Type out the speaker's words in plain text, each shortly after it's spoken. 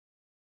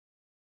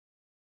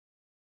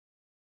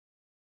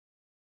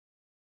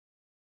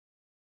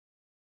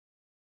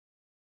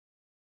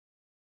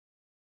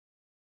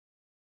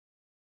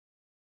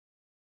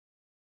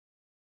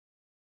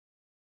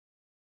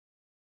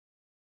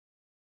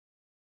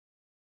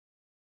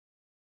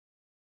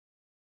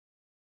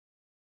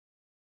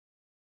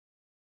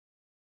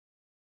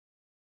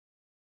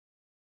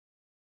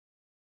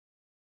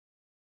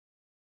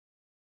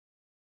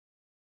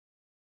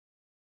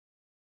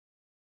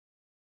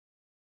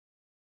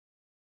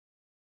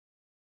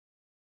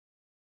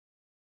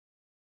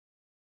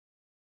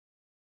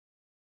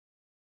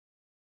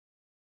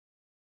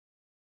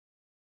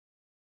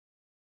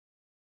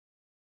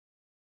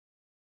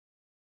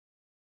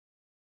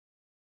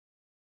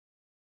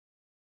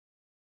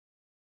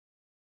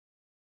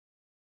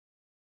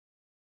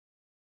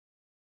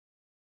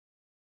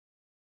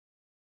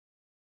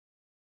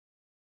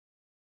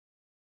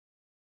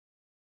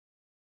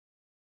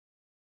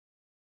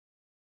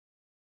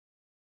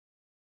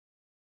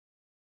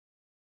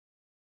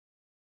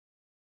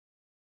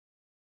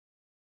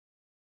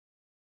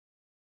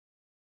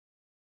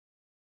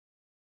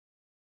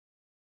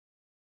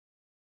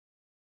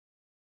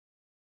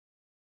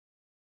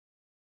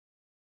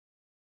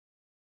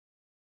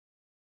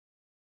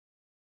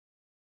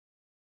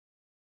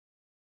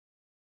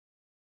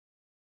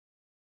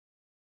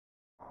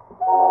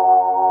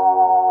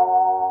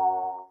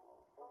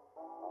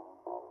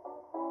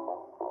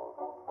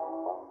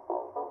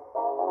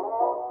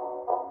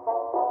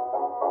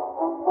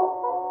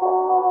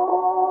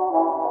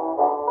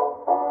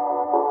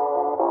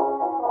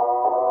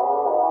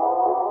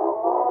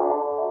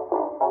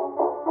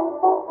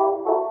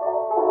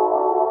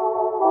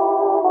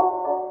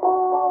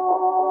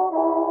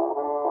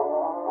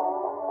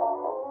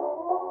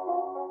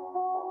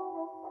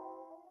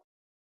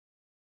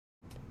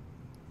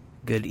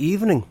Good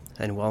evening,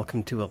 and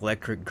welcome to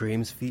Electric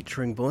Dreams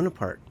featuring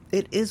Bonaparte.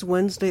 It is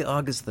Wednesday,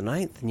 August the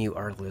 9th, and you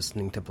are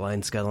listening to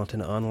Blind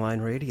Skeleton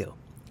Online Radio.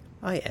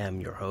 I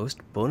am your host,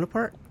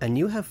 Bonaparte, and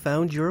you have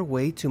found your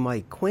way to my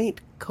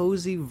quaint,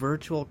 cozy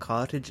virtual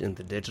cottage in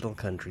the digital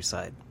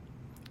countryside.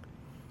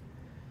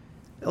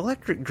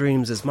 Electric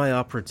Dreams is my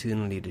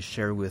opportunity to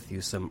share with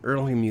you some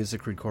early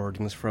music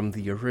recordings from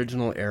the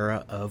original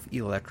era of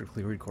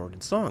electrically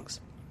recorded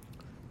songs.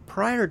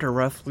 Prior to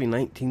roughly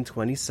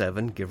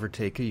 1927, give or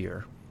take a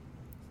year,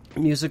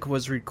 music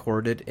was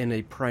recorded in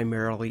a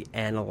primarily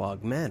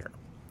analog manner.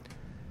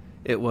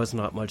 It was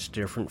not much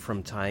different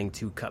from tying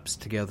two cups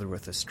together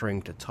with a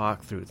string to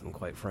talk through them,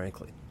 quite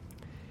frankly.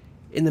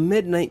 In the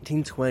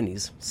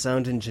mid-1920s,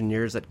 sound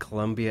engineers at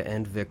Columbia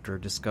and Victor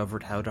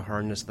discovered how to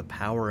harness the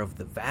power of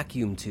the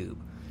vacuum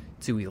tube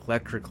to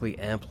electrically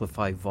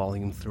amplify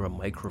volume through a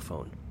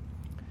microphone.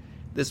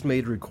 This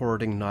made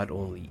recording not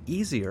only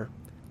easier,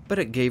 but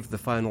it gave the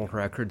final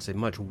records a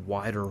much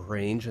wider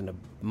range and a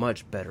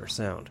much better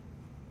sound.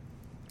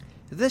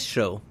 This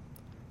show,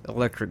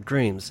 Electric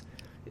Dreams,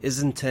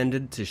 is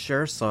intended to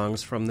share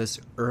songs from this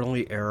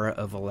early era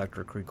of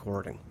electric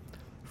recording,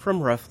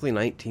 from roughly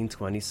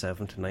 1927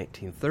 to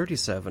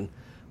 1937,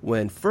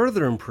 when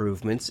further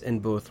improvements in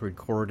both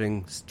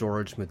recording,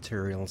 storage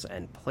materials,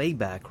 and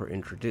playback were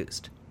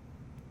introduced.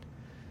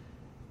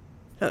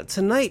 Now,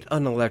 tonight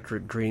on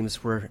Electric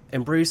Dreams, we're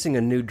embracing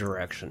a new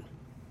direction.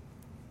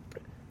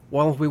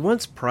 While we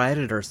once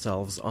prided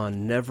ourselves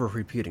on never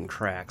repeating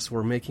tracks,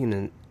 we're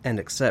making an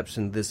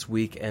exception this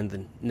week and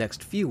the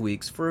next few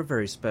weeks for a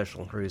very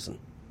special reason.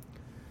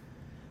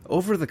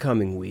 Over the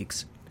coming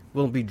weeks,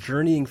 we'll be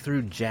journeying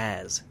through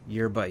jazz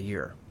year by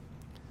year.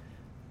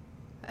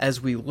 As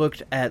we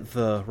looked at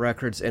the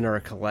records in our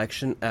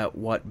collection at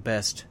what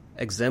best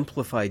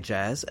exemplify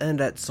jazz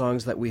and at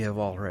songs that we have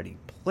already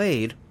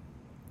played,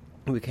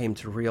 we came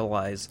to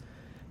realize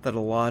that a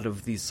lot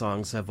of these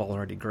songs have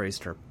already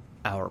graced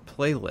our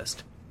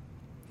playlist.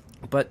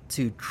 But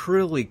to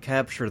truly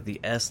capture the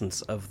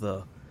essence of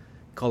the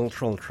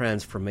cultural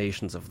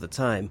transformations of the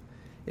time,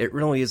 it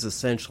really is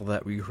essential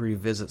that we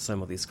revisit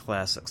some of these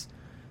classics.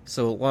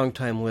 So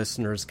longtime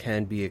listeners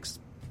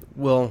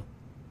will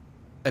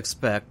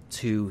expect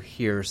to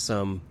hear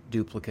some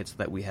duplicates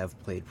that we have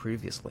played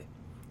previously.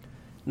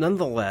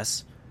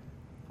 Nonetheless,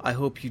 I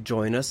hope you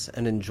join us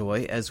and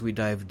enjoy as we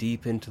dive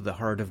deep into the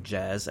heart of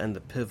jazz and the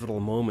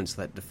pivotal moments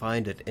that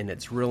defined it in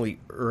its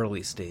really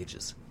early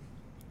stages.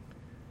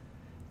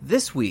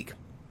 This week,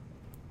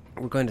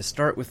 we're going to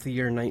start with the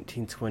year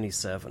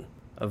 1927,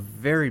 a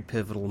very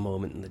pivotal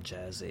moment in the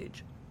jazz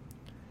age.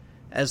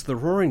 As the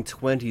Roaring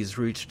Twenties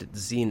reached its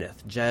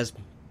zenith, jazz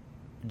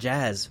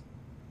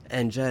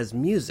and jazz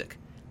music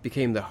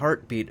became the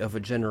heartbeat of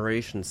a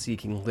generation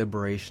seeking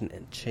liberation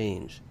and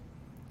change.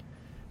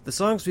 The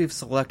songs we've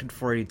selected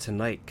for you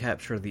tonight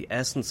capture the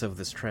essence of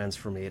this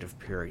transformative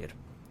period.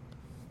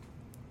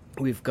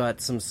 We've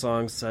got some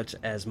songs such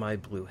as My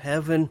Blue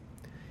Heaven,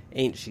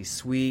 Ain't She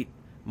Sweet,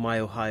 My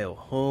Ohio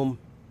Home,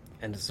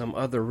 and some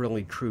other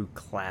really true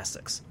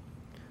classics.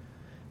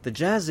 The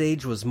jazz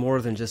age was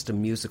more than just a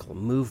musical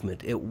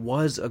movement. It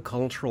was a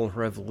cultural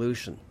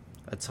revolution,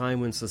 a time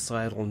when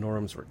societal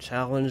norms were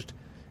challenged,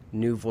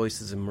 new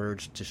voices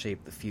emerged to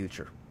shape the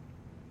future.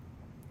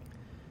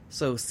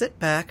 So sit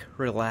back,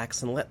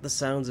 relax, and let the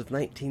sounds of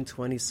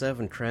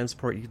 1927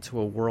 transport you to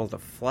a world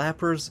of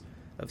flappers,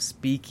 of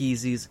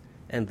speakeasies,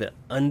 and the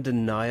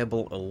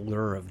undeniable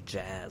allure of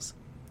jazz.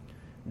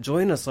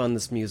 Join us on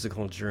this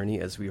musical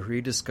journey as we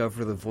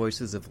rediscover the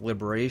voices of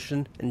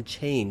liberation and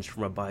change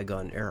from a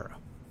bygone era.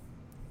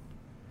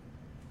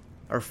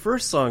 Our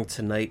first song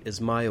tonight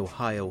is My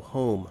Ohio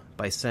Home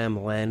by Sam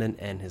Lanin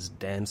and his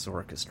dance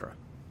orchestra.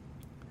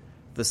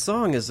 The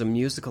song is a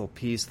musical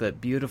piece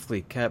that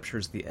beautifully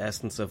captures the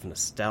essence of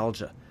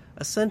nostalgia,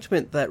 a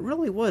sentiment that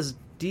really was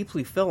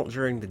deeply felt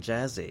during the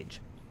jazz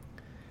age.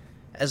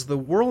 As the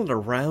world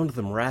around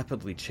them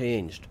rapidly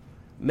changed,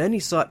 many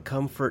sought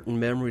comfort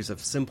in memories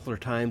of simpler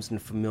times and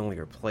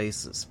familiar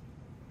places.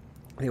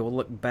 They will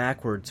look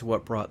backward to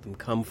what brought them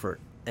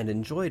comfort and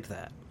enjoyed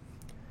that.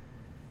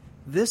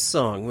 This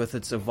song, with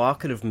its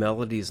evocative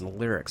melodies and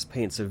lyrics,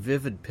 paints a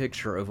vivid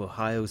picture of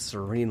Ohio's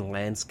serene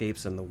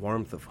landscapes and the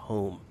warmth of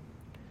home.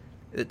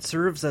 It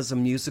serves as a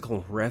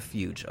musical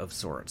refuge of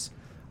sorts,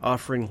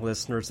 offering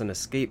listeners an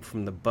escape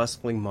from the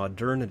bustling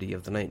modernity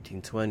of the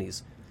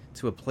 1920s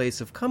to a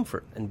place of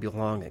comfort and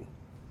belonging.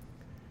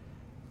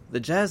 The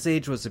jazz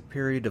age was a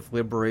period of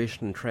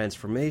liberation and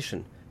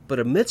transformation, but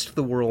amidst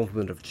the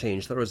whirlwind of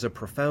change there was a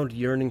profound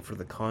yearning for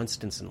the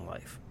constants in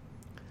life.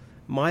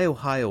 My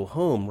Ohio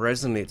Home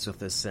resonates with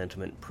this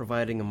sentiment,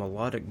 providing a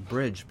melodic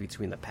bridge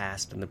between the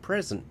past and the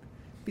present,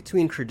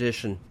 between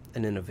tradition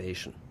and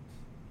innovation.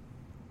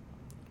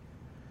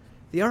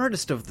 The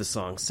artist of the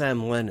song,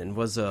 Sam Lanin,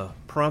 was a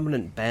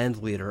prominent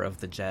band leader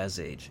of the jazz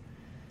age.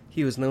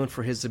 He was known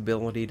for his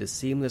ability to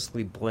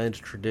seamlessly blend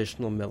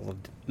traditional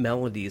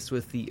melodies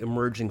with the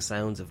emerging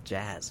sounds of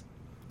jazz.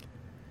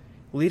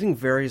 Leading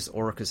various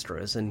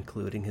orchestras,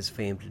 including his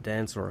famed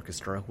dance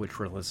orchestra, which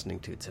we're listening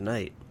to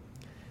tonight,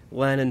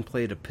 Lennon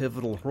played a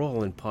pivotal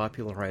role in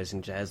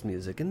popularizing jazz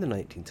music in the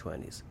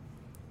 1920s.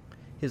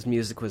 His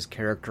music was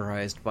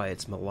characterized by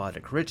its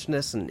melodic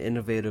richness and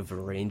innovative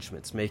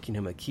arrangements, making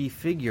him a key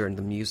figure in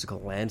the musical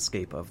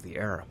landscape of the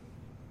era.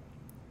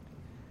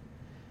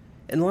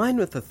 In line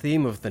with the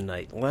theme of the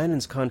night,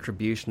 Lennon's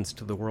contributions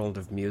to the world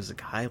of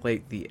music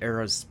highlight the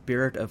era's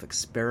spirit of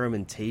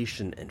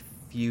experimentation and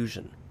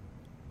fusion.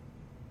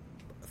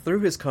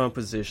 Through his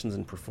compositions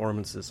and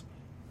performances,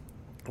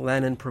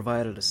 Lennon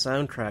provided a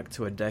soundtrack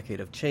to a decade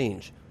of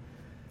change,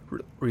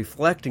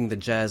 reflecting the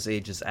jazz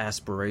age's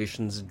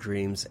aspirations,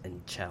 dreams,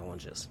 and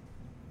challenges.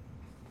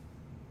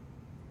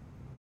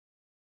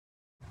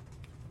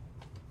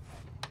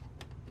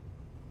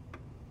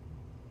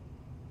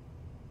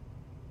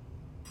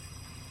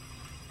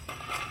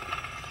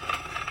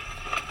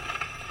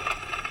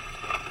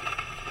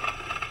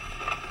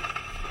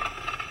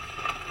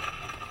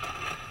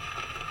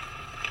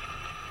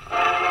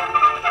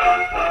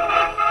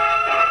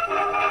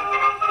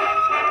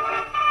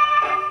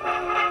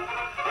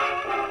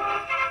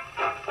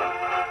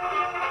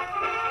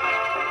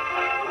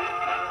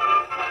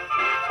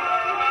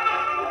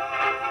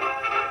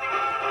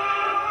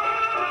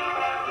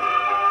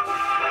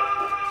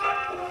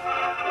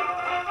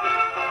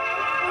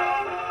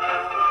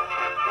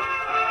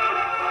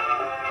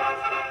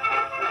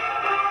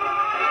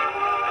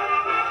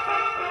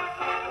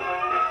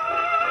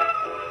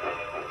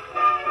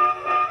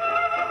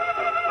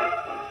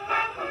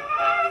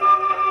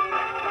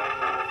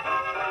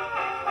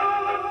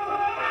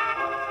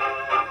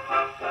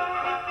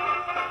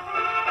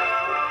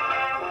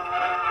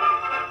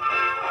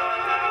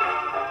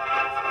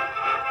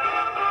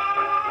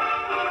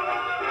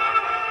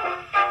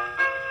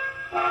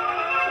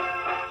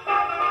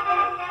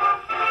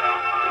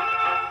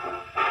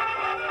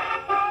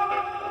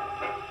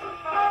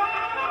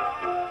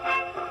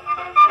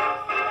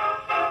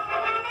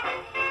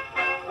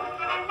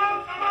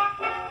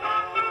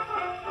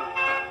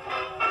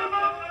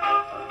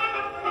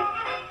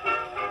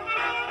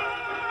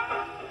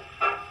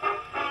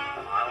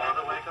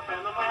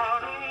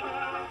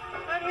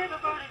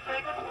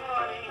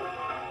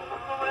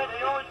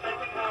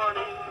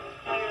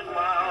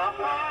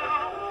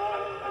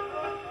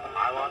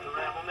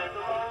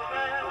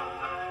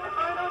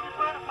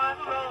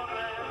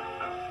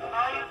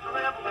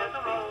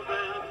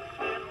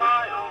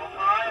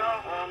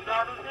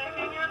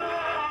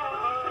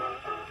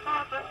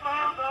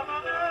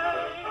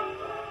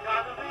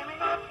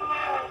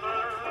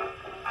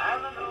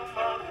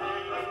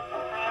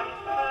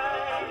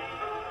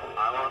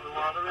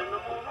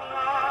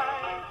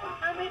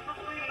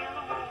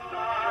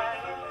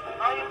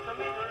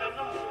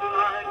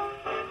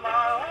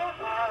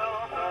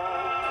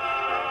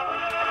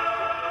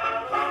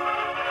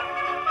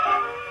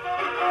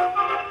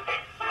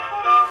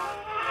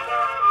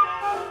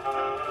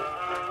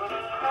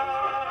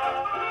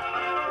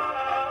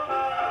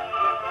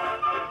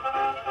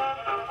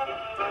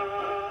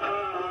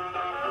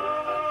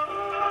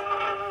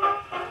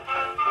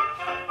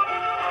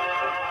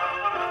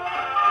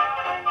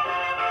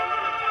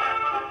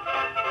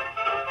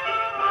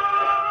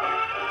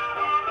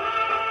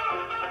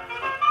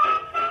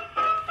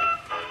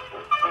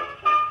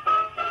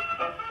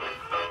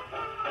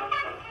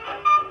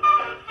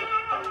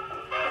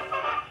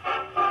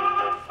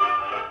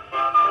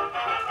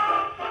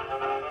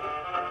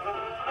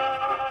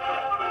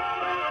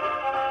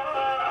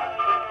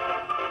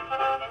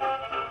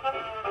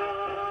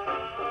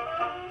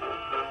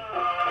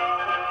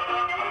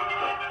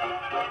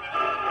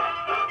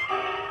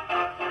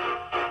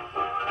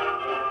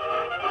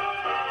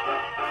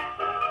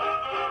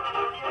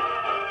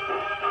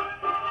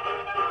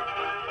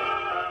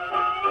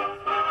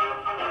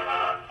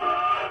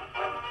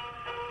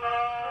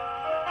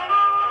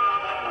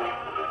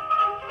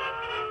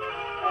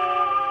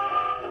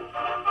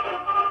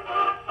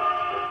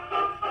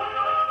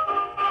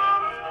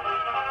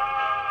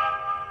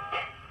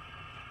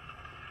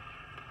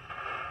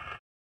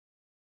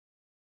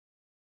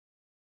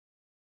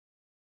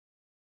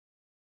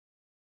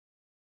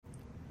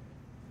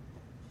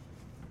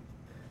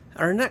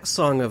 Our next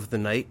song of the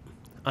night,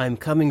 I'm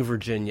Coming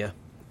Virginia,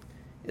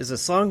 is a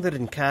song that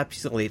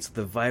encapsulates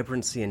the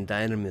vibrancy and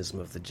dynamism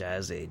of the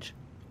jazz age.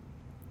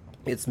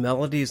 Its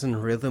melodies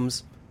and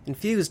rhythms,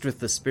 infused with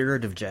the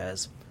spirit of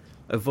jazz,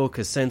 evoke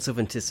a sense of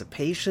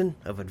anticipation,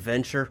 of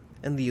adventure,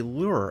 and the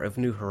allure of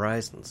new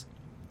horizons.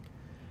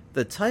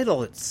 The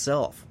title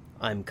itself,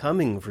 I'm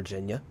Coming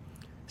Virginia,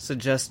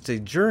 suggests a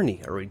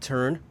journey, a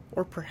return,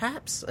 or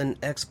perhaps an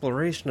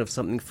exploration of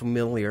something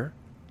familiar,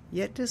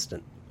 yet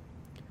distant.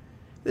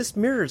 This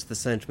mirrors the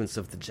sentiments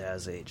of the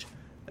Jazz Age,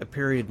 a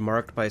period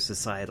marked by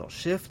societal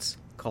shifts,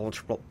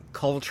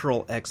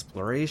 cultural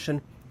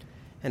exploration,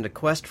 and a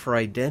quest for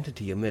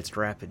identity amidst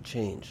rapid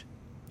change.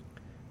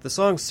 The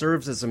song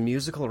serves as a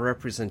musical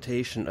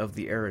representation of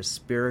the era's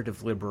spirit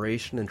of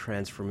liberation and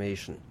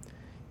transformation,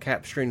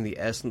 capturing the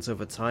essence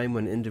of a time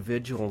when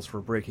individuals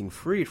were breaking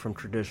free from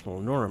traditional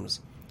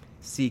norms,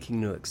 seeking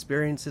new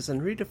experiences,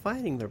 and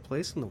redefining their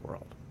place in the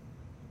world.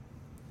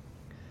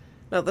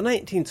 Now, the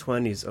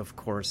 1920s, of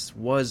course,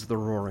 was the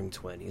Roaring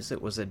Twenties. It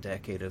was a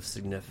decade of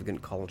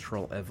significant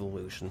cultural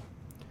evolution.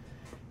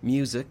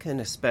 Music,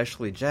 and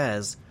especially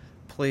jazz,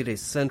 played a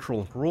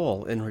central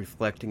role in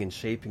reflecting and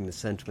shaping the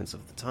sentiments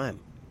of the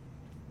time.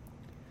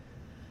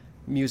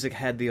 Music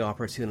had the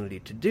opportunity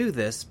to do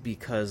this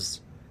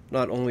because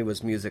not only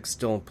was music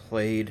still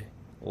played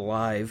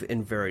live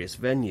in various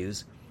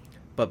venues,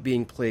 but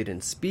being played in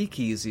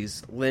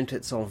speakeasies lent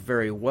itself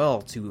very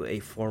well to a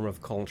form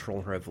of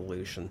cultural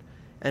revolution,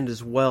 and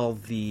as well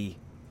the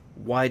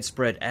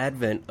widespread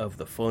advent of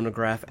the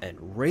phonograph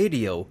and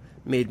radio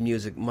made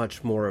music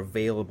much more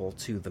available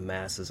to the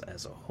masses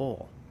as a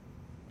whole.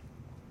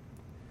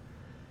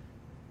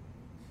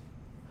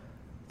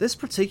 This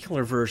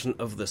particular version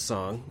of the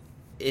song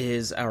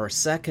is our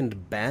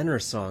second banner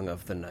song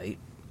of the night.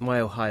 My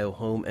Ohio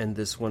Home and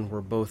this one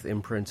were both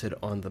imprinted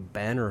on the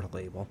Banner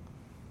label.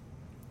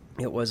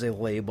 It was a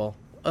label,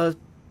 a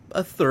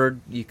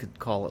third, you could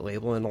call it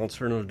label, an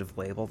alternative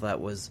label that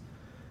was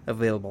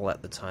available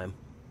at the time.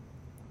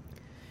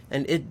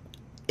 And it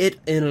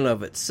in and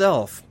of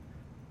itself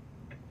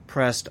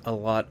pressed a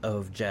lot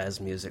of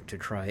jazz music to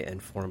try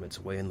and form its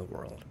way in the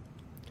world.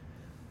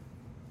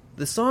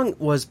 The song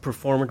was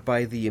performed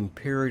by the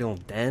Imperial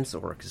Dance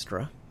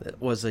Orchestra.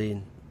 It was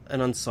an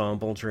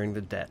ensemble during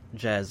the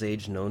Jazz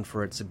Age known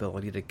for its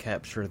ability to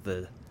capture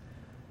the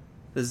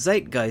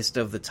zeitgeist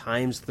of the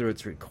times through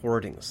its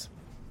recordings.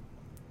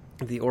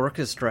 The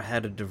orchestra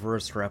had a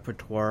diverse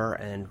repertoire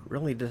and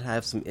really did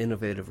have some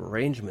innovative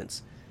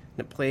arrangements.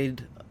 And it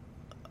played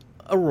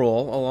a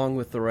role, along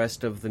with the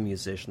rest of the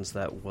musicians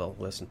that we'll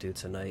listen to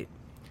tonight,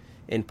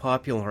 in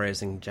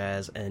popularizing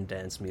jazz and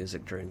dance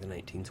music during the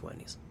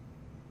 1920s.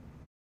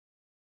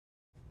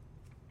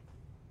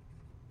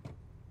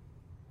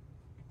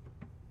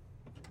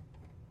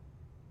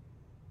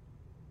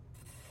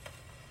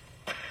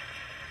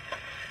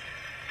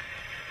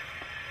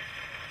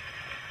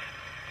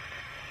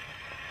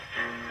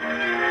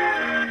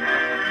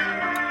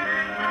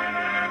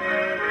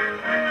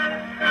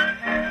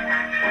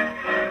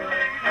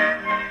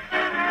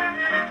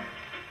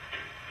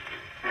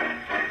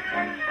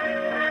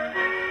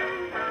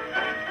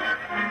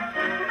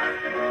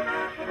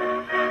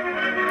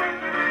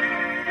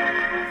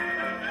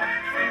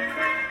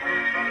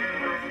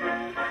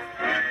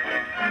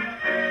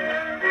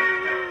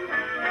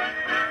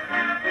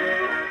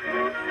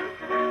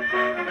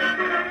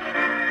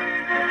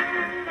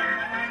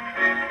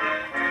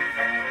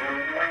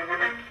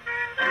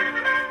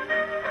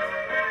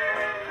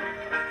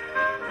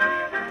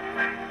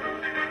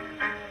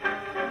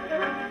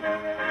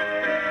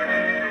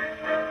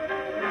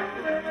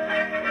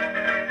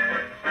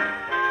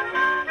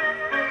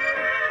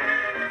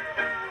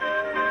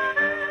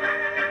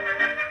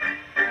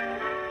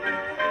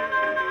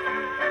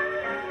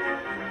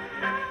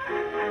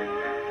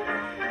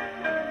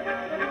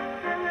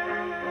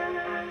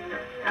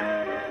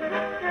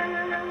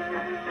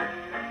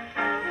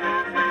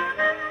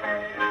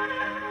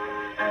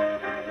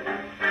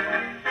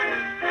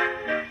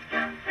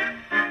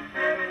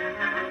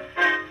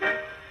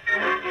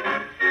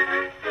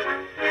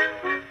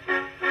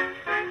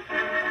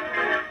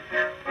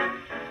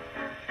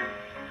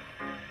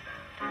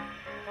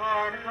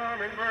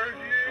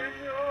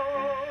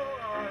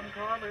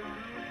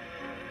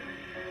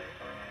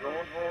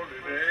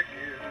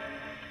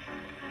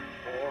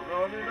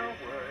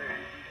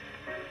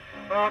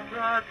 I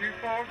tried to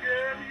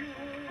forget you,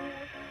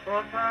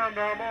 but found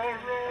I'm all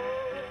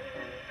wrong.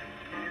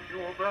 Keep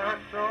your bright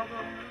southern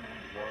moon,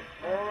 once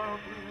more I'll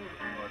do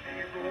my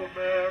deep old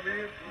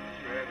mammy too.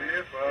 And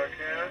if I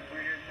can't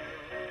win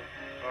you,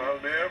 I'll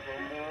never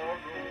more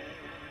roam.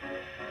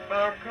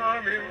 I'm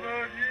coming,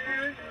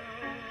 Virginia,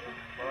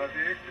 my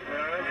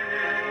Dixieland.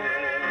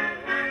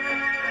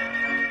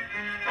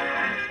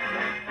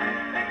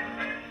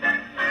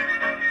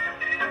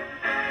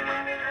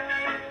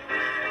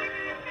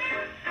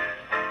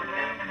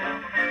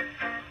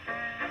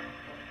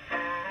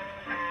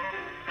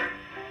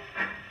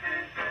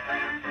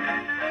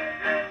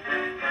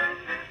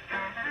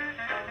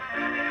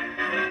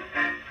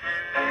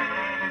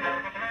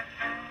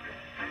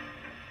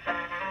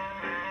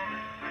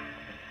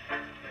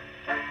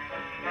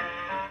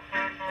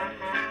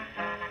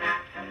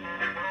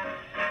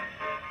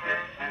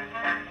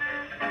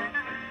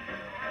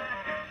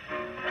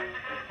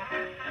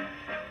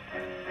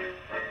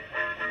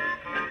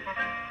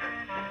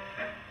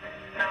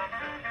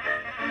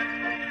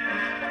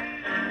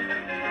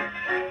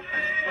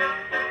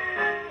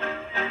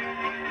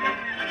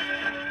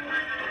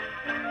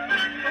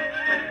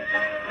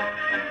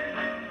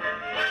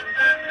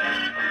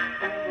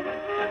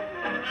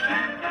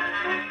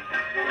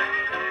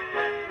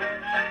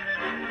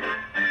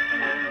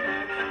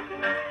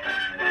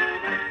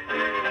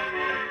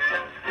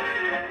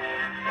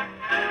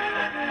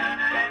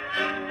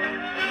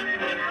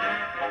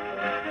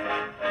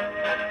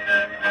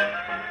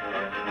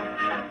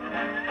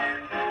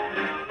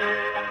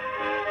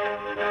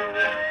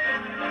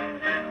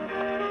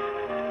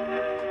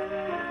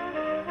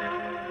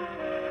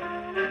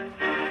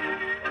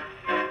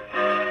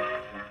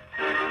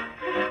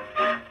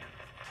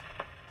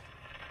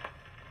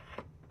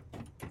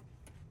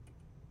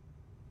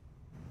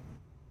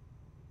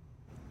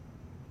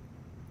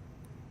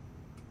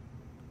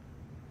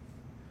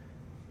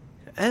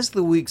 As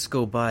the weeks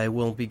go by,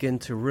 we'll begin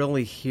to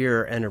really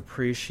hear and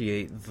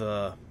appreciate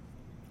the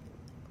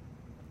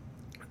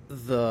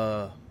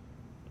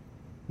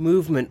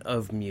movement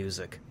of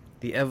music,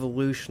 the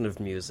evolution of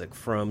music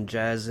from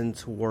jazz in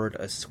toward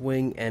a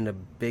swing and a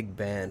big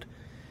band.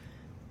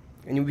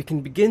 And we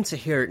can begin to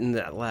hear it in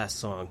that last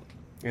song,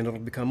 and it'll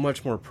become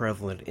much more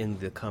prevalent in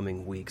the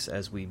coming weeks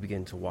as we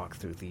begin to walk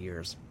through the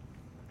years.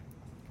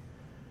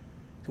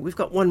 We've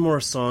got one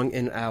more song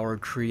in our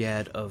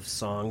triad of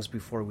songs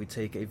before we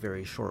take a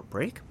very short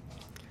break.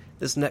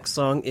 This next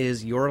song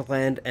is Your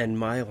Land and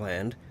My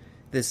Land.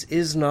 This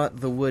is not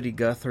the Woody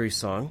Guthrie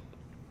song.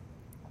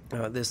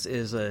 This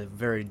is a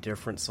very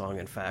different song,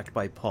 in fact,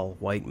 by Paul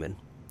Whiteman.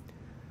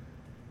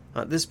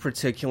 This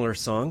particular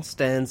song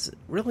stands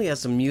really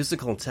as a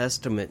musical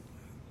testament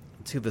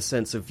to the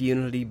sense of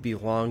unity,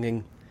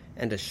 belonging,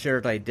 and a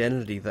shared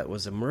identity that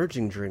was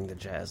emerging during the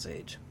Jazz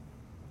Age.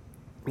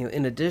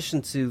 In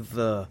addition to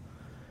the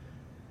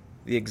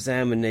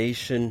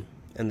examination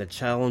and the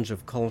challenge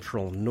of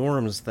cultural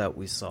norms that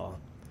we saw,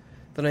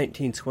 the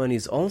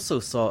 1920s also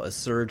saw a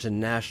surge in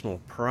national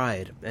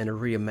pride and a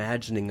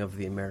reimagining of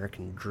the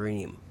American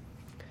dream.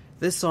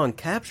 This song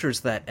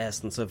captures that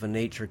essence of a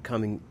nation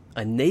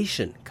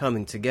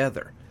coming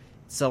together,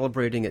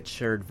 celebrating its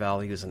shared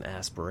values and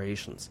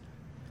aspirations.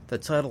 The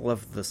title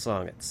of the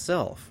song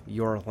itself,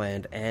 Your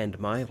Land and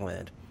My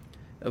Land,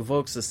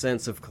 evokes a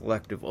sense of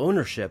collective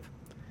ownership,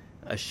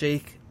 a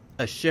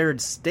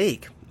shared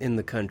stake in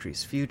the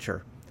country's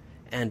future,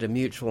 and a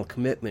mutual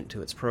commitment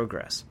to its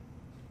progress.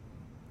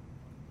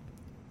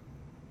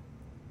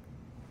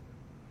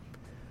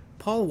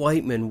 Paul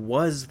Whiteman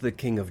was the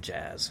king of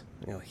jazz.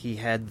 He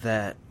had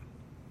that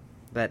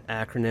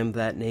acronym,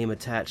 that name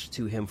attached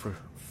to him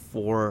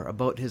for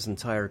about his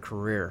entire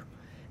career,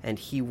 and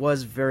he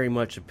was very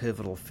much a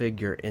pivotal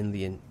figure in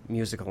the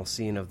musical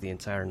scene of the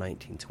entire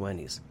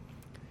 1920s.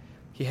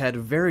 He had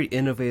a very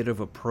innovative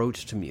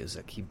approach to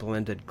music. He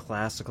blended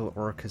classical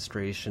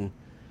orchestration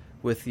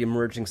with the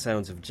emerging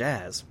sounds of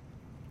jazz,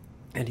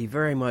 and he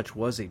very much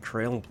was a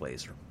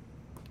trailblazer.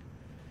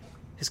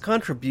 His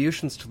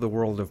contributions to the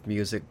world of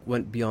music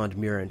went beyond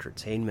mere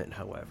entertainment,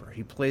 however.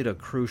 He played a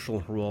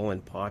crucial role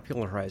in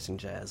popularizing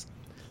jazz,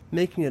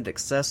 making it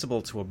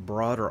accessible to a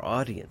broader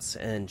audience,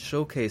 and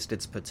showcased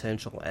its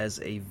potential as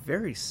a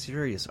very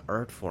serious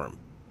art form.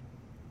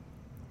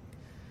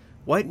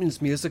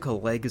 Whiteman's musical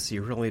legacy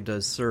really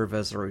does serve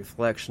as a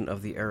reflection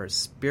of the era's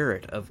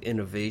spirit of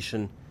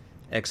innovation,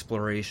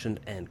 exploration,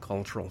 and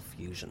cultural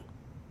fusion.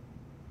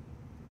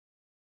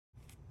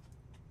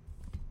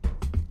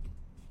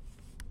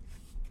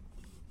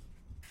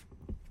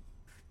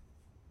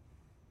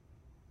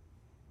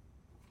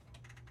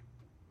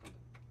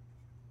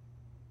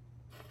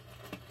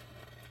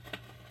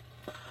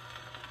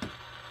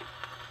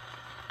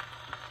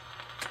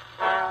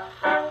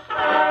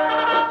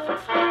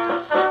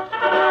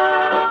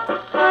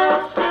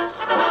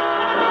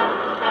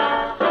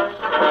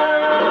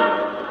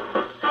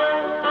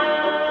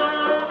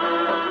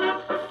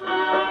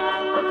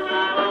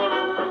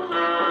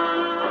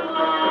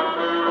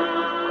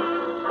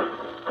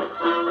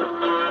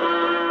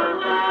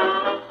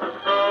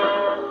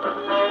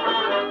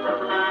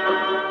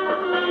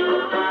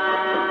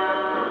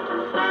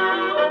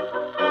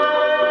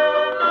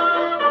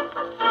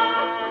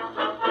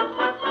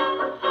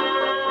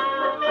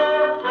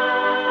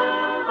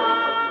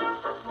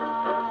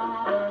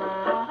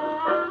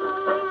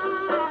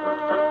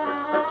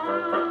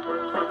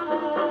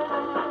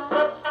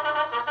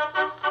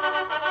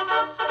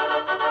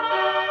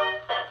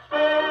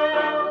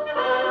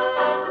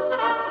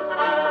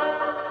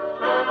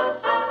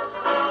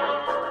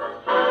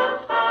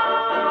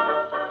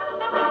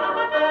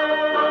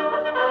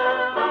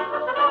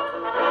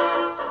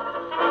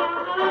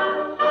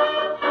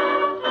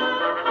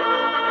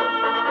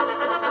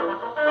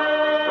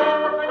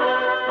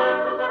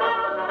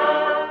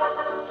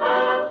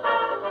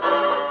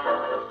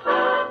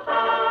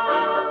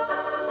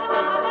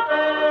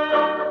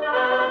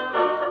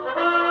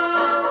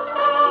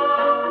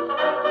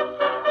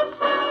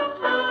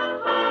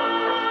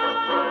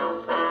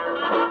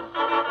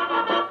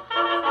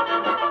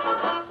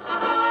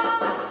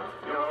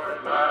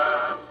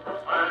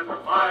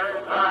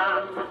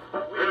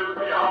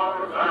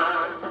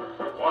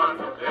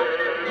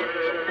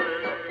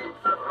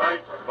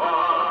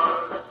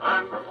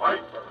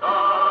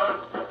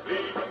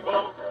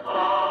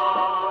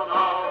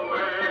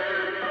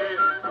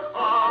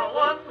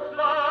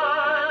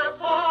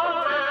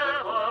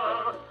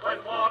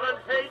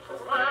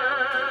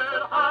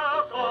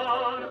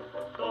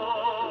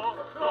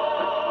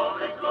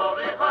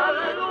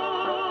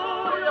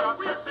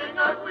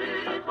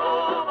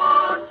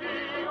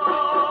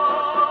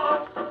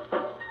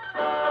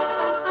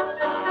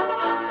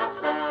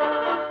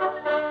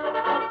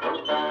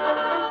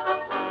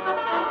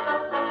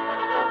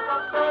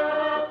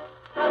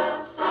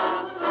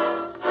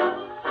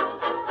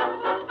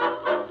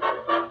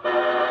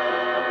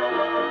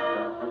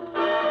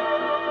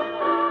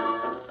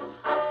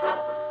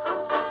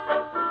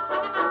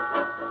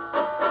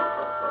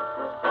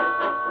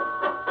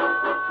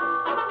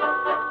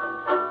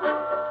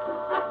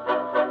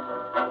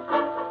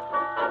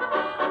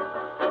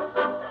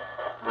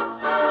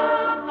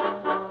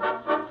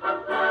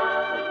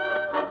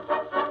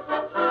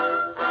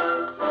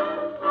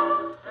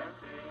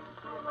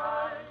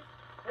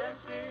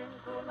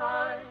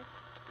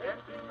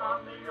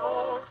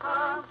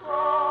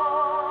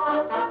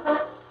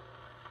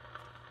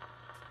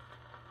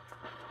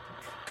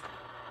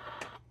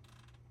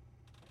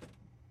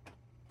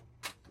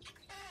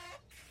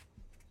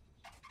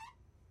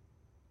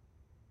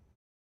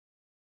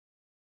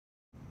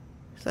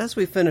 So as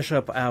we finish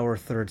up our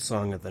third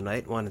song of the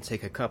night, I want to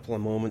take a couple of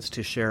moments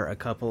to share a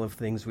couple of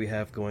things we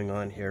have going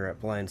on here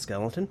at Blind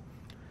Skeleton.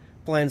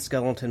 Blind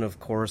Skeleton, of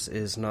course,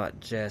 is not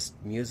just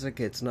music,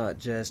 it's not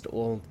just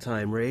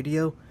old-time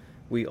radio.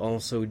 We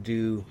also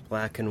do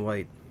black and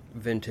white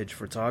vintage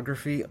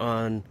photography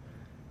on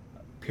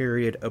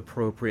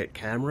period-appropriate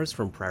cameras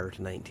from prior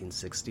to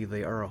 1960.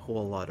 They are a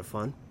whole lot of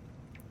fun.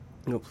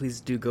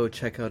 Please do go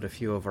check out a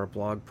few of our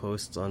blog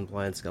posts on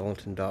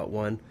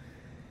blindskeleton.one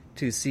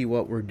to see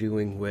what we're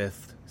doing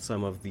with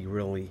some of the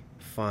really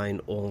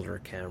fine older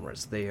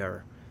cameras. They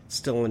are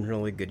still in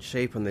really good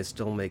shape and they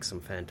still make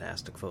some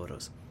fantastic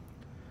photos.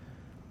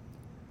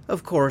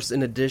 Of course,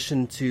 in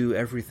addition to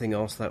everything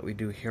else that we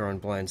do here on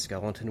Blind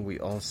Skeleton, we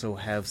also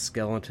have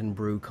Skeleton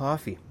Brew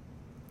Coffee.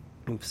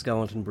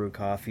 Skeleton Brew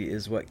Coffee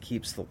is what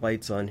keeps the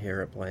lights on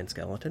here at Blind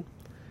Skeleton.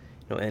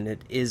 And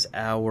it is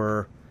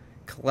our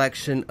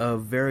collection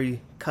of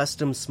very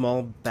custom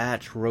small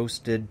batch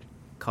roasted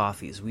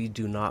coffees. We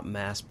do not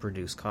mass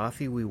produce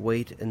coffee. We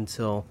wait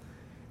until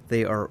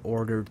they are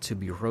ordered to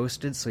be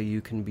roasted so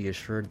you can be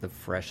assured the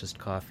freshest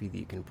coffee that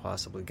you can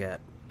possibly get.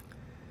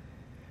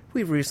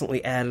 We've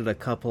recently added a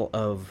couple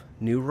of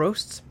new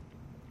roasts.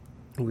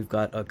 We've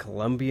got a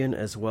Colombian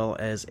as well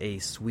as a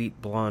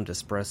sweet blonde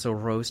espresso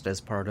roast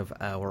as part of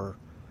our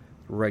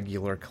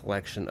regular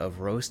collection of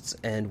roasts,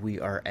 and we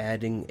are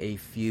adding a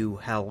few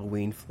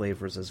Halloween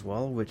flavors as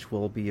well, which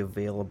will be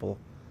available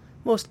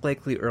most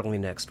likely early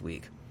next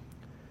week.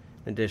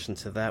 In addition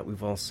to that,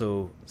 we've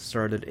also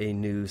started a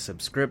new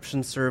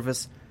subscription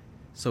service,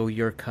 so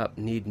your cup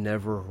need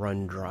never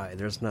run dry.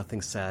 There's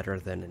nothing sadder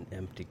than an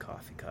empty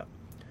coffee cup.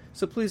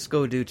 So please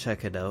go do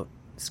check it out,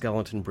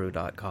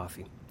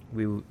 skeletonbrew.coffee.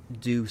 We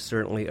do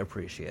certainly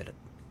appreciate it.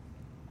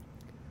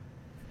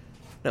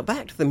 Now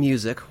back to the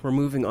music, we're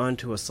moving on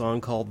to a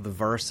song called The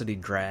Varsity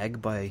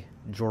Drag by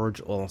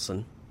George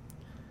Olsen.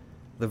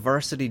 The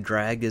Varsity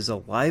Drag is a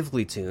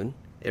lively tune.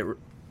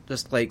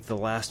 Just like the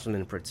last one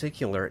in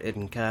particular, it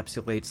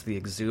encapsulates the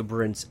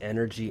exuberance,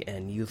 energy,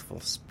 and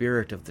youthful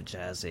spirit of the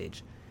Jazz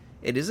Age.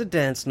 It is a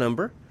dance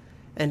number,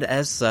 and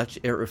as such,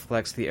 it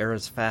reflects the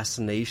era's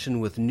fascination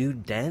with new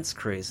dance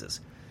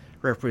crazes,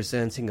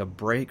 representing a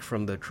break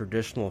from the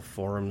traditional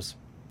forms,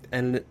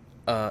 and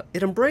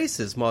it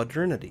embraces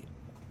modernity.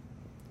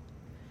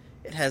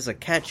 It has a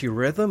catchy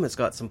rhythm, it's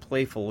got some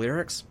playful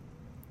lyrics,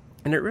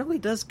 and it really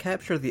does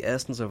capture the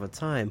essence of a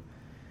time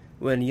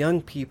when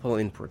young people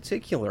in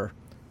particular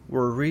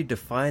were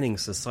redefining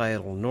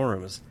societal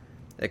norms,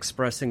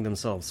 expressing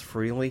themselves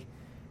freely,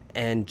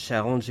 and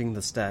challenging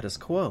the status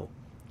quo.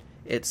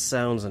 It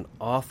sounds an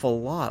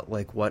awful lot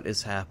like what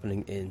is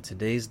happening in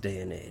today's day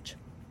and age.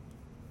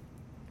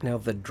 Now,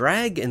 the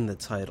drag in the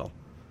title,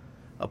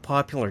 a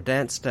popular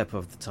dance step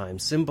of the time,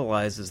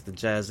 symbolizes the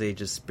Jazz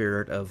Age's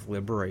spirit of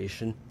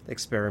liberation,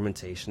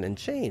 experimentation, and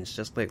change,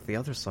 just like the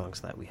other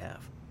songs that we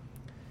have.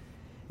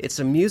 It's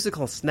a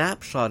musical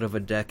snapshot of a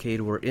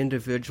decade where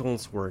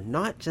individuals were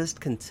not just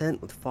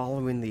content with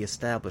following the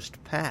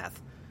established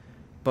path,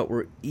 but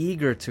were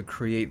eager to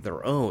create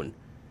their own,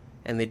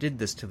 and they did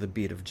this to the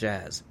beat of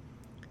jazz.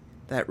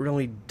 That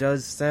really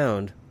does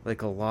sound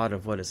like a lot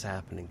of what is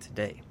happening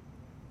today.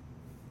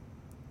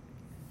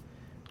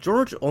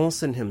 George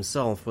Olsen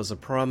himself was a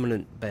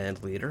prominent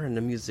band leader and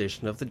a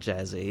musician of the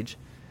Jazz Age,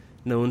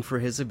 known for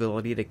his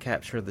ability to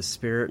capture the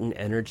spirit and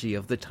energy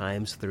of the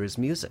times through his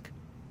music.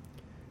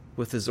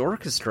 With his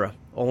orchestra,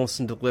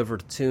 Olsen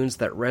delivered tunes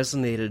that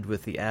resonated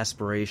with the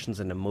aspirations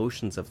and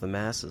emotions of the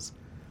masses,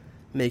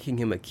 making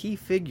him a key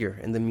figure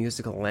in the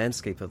musical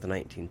landscape of the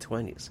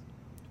 1920s.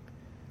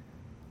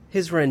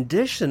 His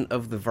rendition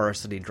of the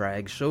Varsity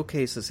Drag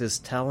showcases his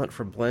talent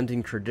for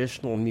blending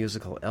traditional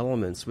musical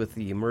elements with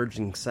the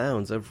emerging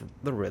sounds of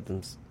the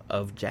rhythms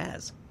of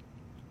jazz.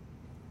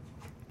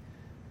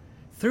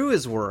 Through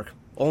his work,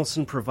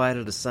 Olsen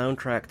provided a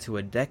soundtrack to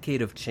a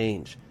decade of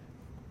change,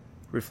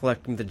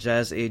 reflecting the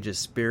Jazz Age's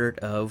spirit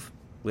of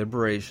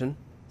liberation,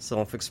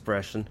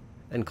 self-expression,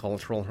 and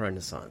cultural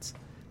renaissance,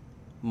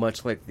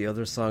 much like the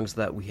other songs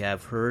that we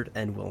have heard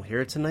and will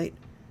hear tonight,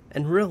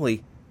 and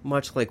really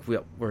much like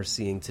what we're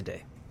seeing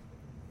today.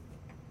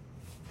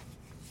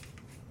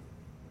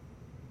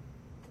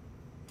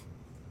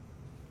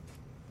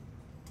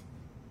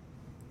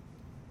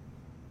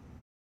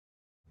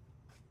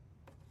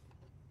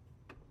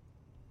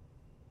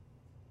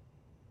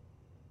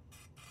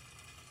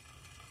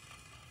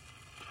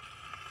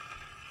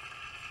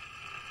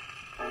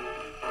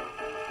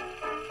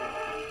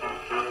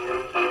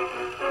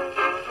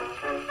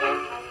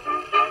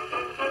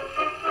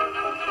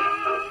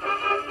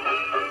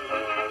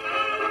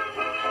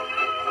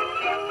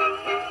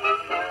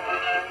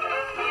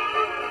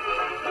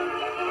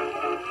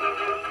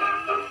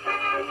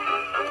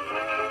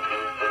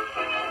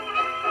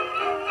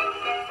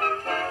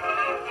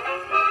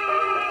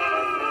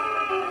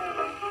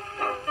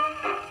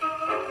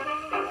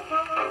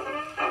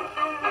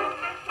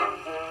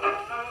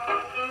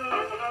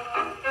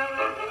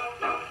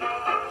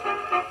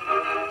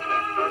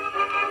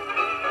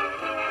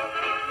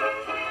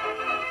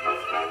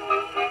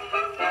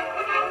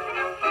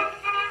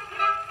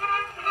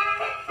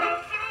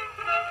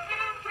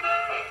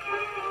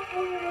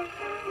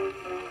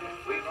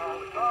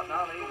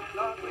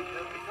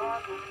 will be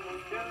taught to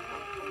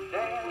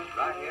dance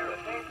right here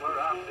at Tate. We're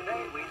up to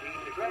date. We teach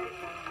a great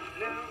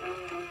new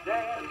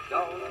dance.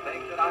 Don't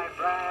think that I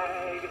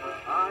brag.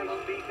 I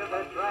speak of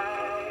a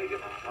drag.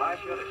 Why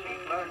should a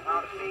sheep learn how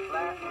to speak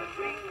Latin and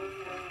speak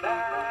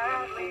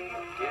badly?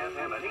 Give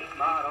him a neat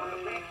motto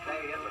complete.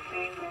 Say it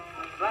repeat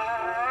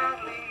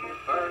gladly.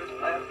 First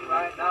lesson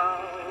right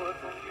now.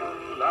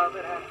 You love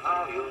it and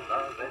how you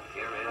love it.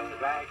 Here is the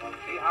drag.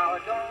 See how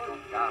it goes.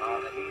 Down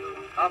on the heel,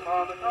 up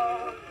on the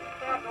toes.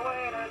 Step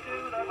away to do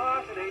the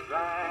varsity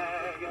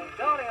drag.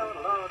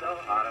 Do-de-o-do-lo-do,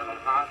 hotter than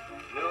hot,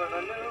 newer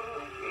than new,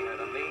 meaner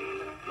than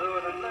mean,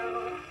 bluer than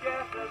blue.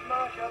 Just as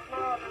much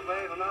applause as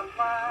waving a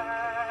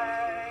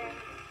flag.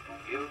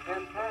 You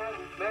can pass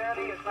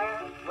many a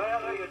class,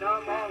 whether you're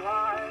dumb or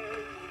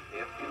wise.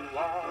 If you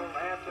all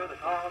answer the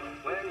call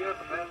when your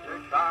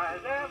professor tries,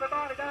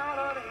 everybody down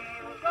on the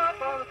heels,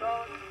 up on the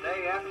toes.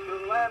 Stay at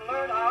school and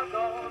learn how it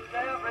goes.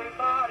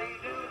 Everybody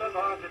do the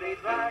varsity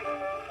drag.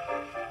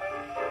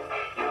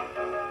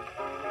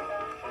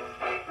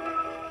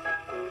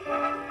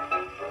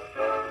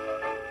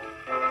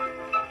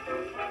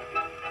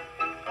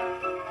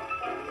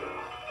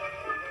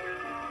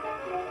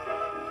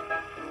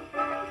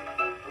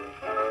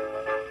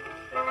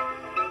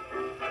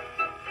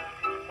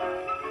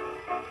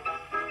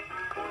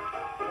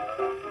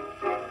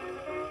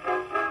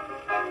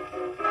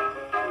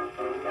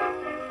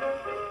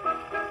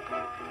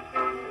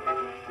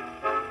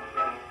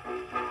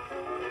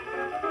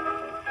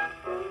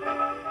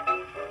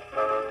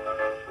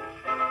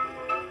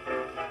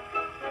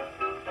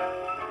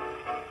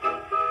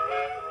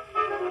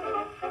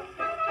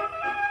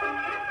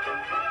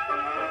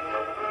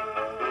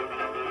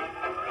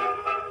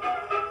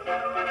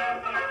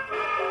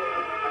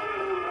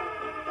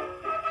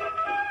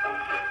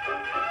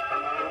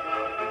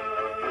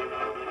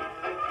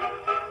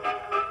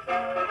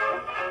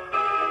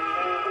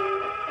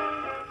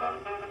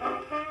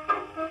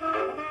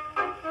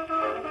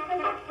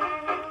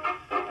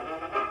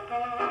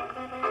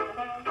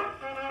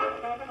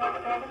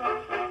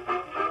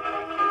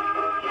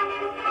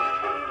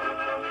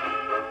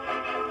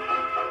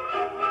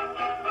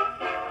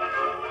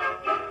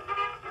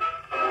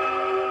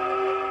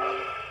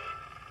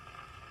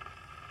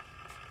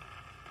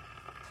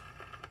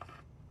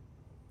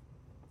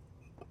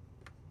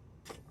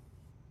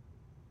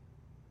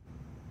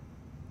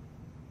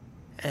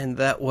 And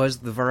that was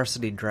the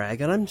Varsity Drag,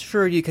 and I'm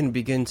sure you can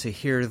begin to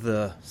hear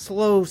the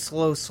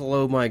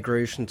slow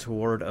migration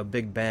toward a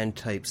big band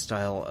type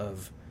style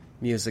of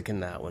music in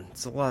that one.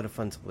 It's a lot of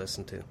fun to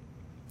listen to.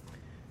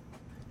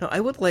 Now,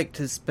 I would like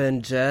to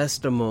spend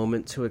just a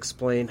moment to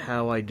explain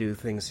how I do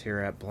things here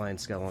at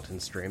Blind Skeleton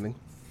Streaming.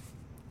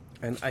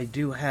 And I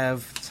do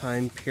have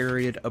time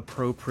period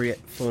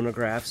appropriate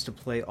phonographs to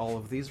play all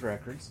of these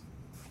records.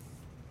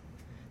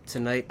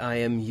 Tonight I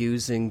am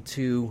using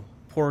two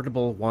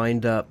portable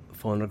wind-up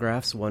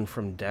phonographs, one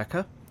from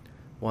Decca,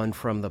 one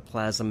from the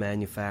Plaza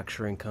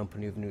Manufacturing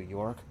Company of New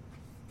York,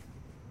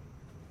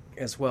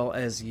 as well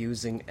as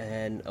using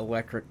an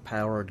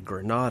electric-powered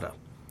Granada.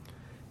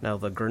 Now,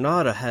 the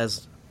Granada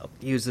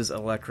uses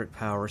electric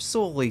power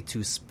solely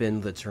to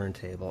spin the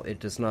turntable. It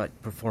does not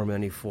perform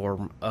any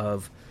form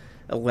of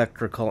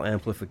electrical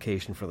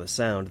amplification for the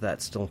sound.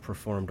 That's still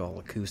performed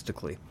all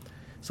acoustically.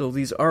 So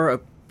these are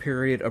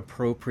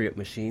period-appropriate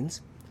machines.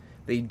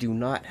 They do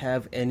not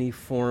have any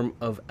form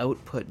of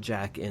output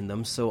jack in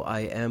them, so I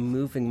am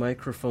moving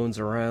microphones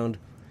around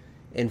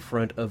in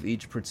front of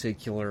each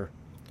particular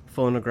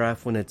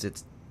phonograph when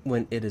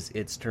it is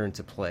its turn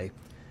to play.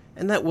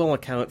 And that will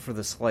account for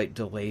the slight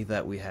delay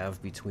that we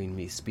have between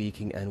me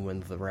speaking and when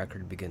the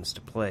record begins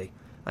to play.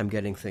 I'm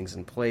getting things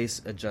in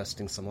place,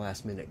 adjusting some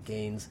last-minute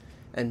gains,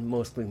 and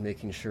mostly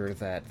making sure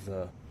that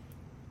the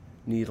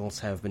needles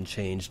have been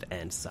changed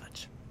and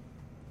such.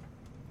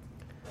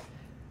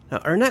 Now,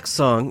 our next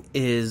song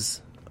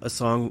is a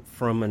song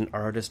from an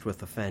artist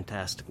with a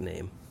fantastic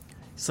name.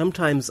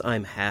 Sometimes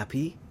I'm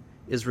Happy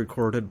is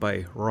recorded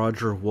by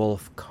Roger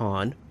Wolf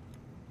Kahn.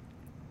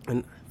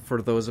 And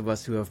for those of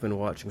us who have been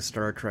watching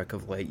Star Trek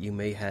of late, you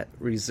may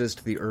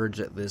resist the urge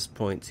at this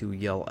point to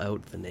yell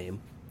out the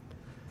name.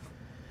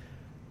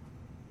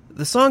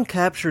 The song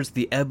captures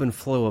the ebb and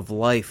flow of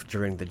life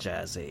during the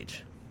Jazz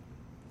Age.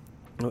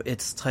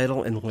 Its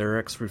title and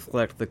lyrics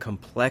reflect the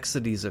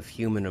complexities of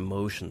human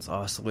emotions,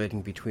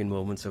 oscillating between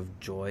moments of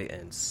joy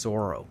and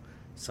sorrow.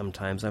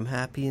 Sometimes I'm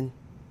happy, and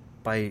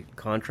by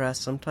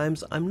contrast,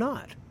 sometimes I'm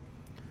not.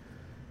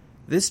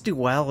 This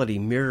duality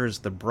mirrors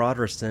the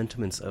broader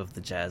sentiments of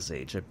the Jazz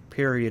Age, a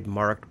period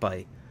marked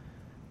by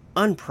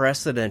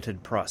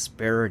unprecedented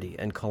prosperity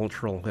and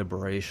cultural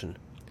liberation,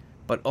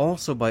 but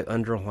also by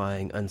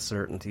underlying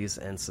uncertainties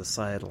and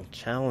societal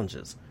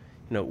challenges.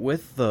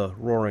 With the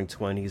Roaring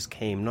Twenties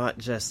came not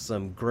just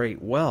some great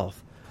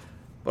wealth,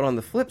 but on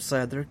the flip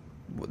side,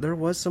 there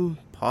was some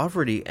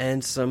poverty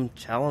and some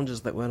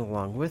challenges that went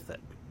along with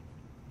it.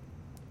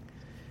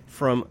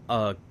 From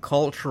a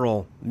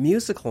cultural,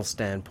 musical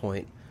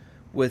standpoint,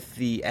 with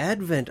the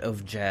advent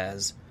of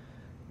jazz,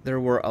 there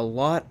were a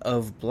lot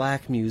of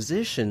black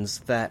musicians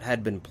that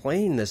had been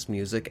playing this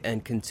music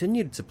and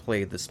continued to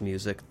play this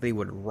music. They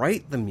would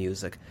write the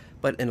music,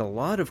 but in a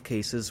lot of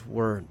cases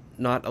were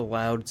not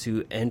allowed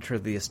to enter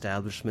the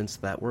establishments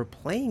that were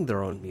playing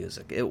their own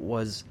music.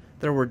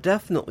 There were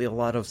definitely a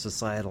lot of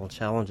societal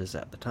challenges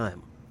at the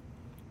time.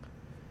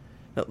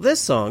 Now, this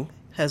song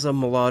has a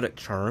melodic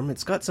charm.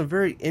 It's got some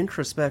very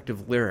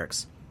introspective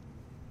lyrics,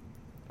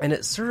 and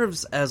it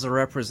serves as a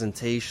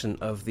representation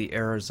of the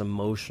era's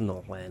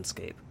emotional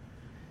landscape.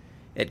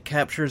 It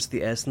captures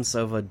the essence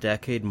of a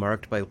decade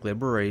marked by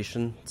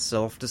liberation,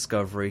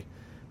 self-discovery,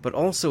 but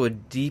also a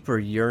deeper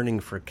yearning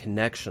for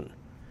connection,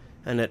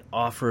 and it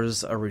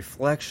offers a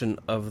reflection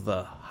of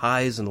the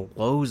highs and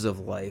lows of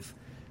life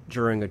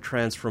during a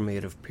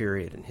transformative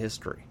period in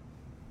history.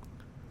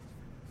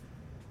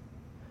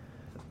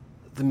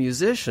 The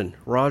musician,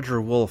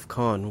 Roger Wolf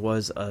Kahn,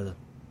 was a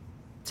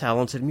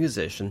talented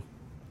musician.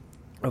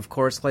 Of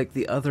course, like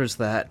the others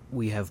that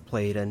we have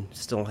played and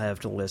still have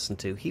to listen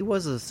to, he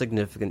was a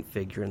significant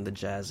figure in the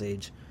jazz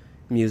age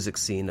music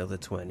scene of the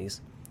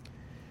 20s.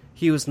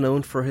 He was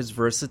known for his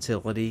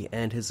versatility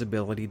and his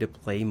ability to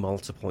play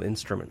multiple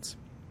instruments.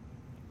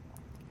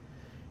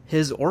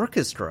 His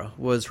orchestra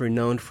was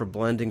renowned for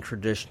blending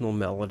traditional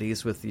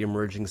melodies with the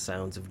emerging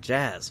sounds of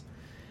jazz.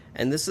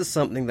 And this is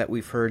something that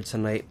we've heard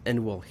tonight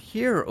and will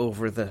hear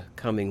over the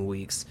coming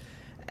weeks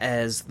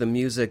as the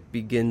music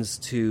begins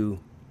to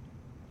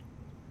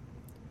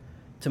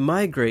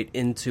migrate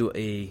into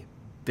a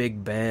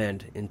big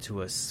band,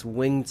 into a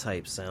swing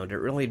type sound. It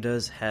really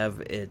does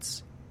have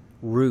its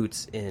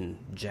roots in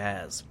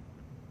jazz.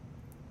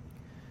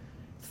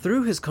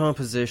 Through his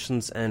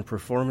compositions and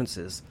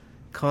performances,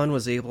 Kahn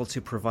was able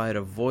to provide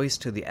a voice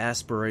to the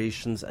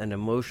aspirations and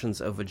emotions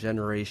of a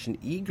generation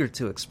eager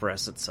to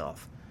express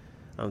itself.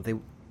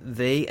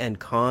 They and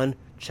Kahn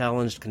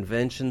challenged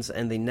conventions,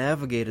 and they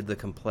navigated the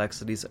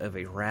complexities of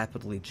a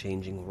rapidly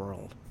changing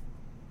world.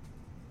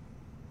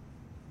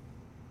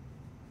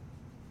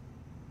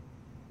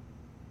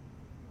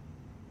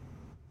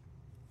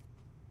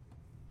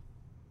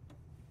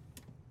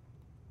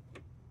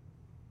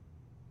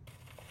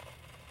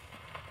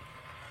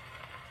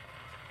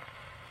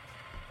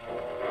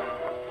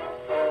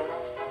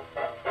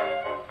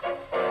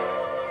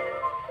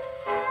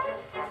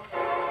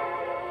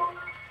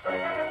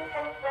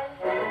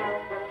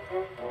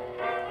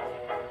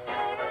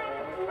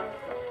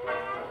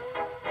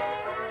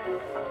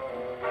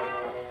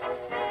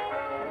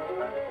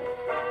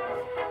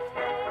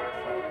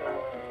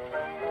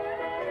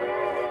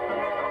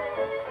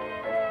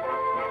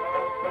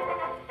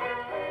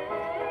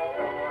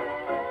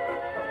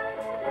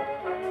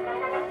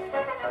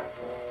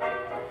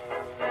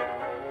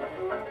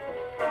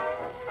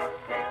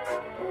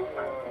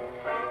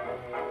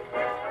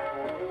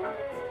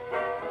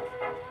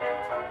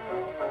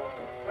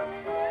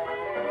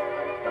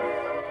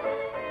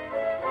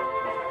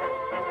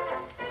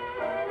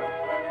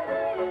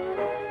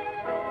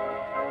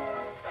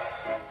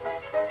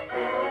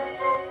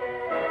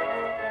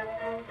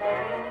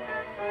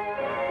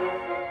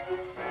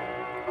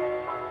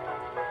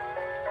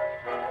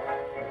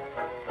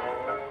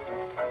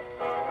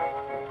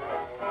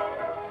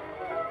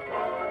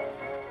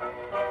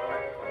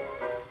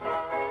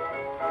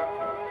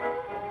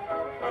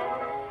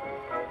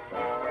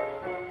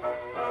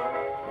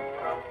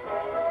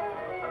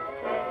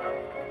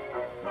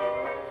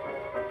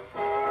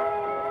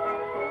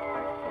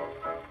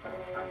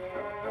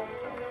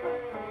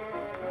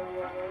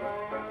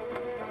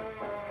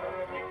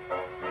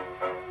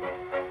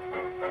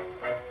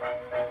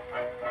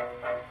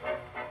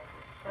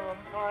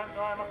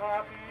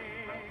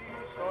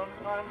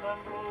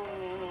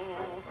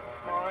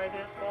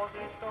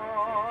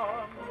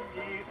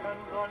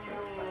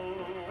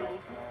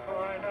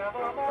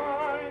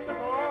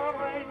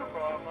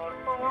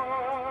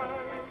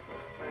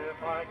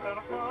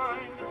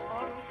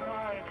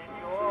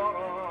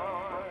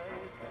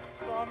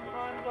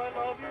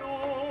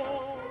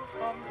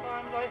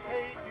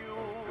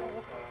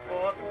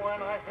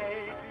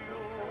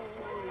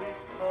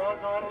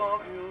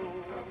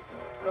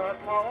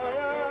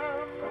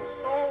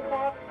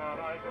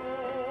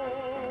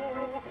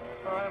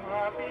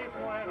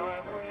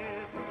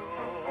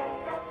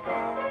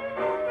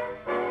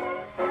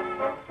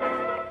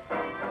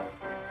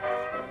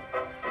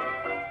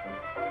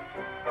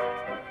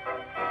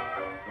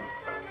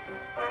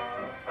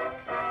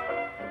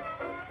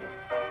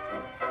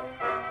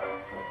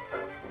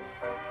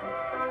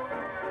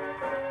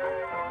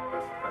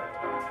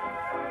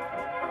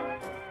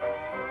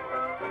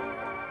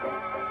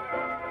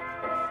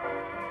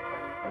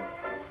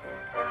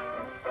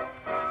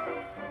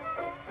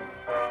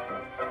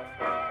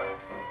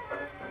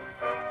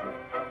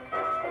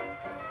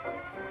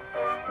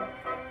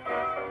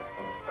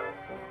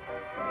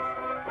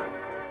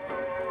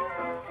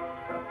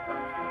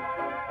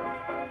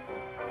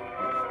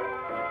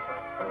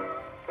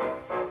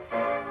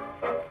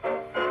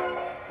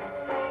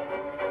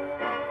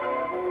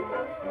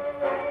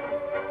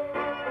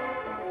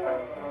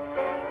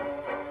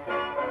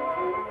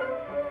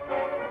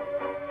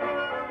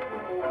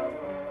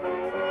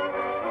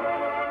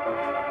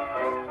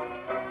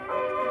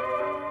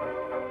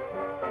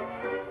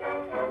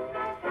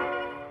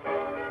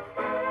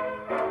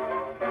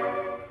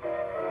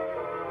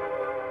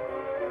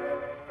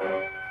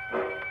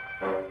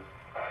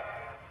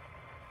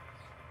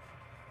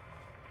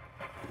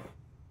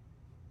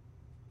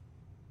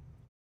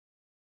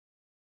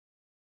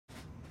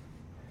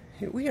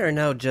 We are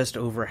now just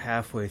over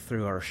halfway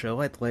through our show.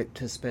 I'd like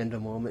to spend a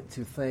moment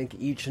to thank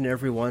each and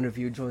every one of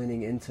you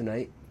joining in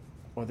tonight,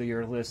 whether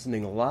you're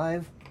listening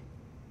live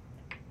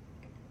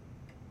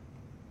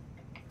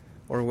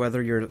or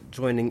whether you're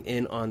joining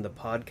in on the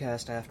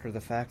podcast after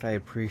the fact. I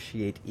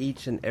appreciate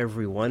each and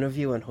every one of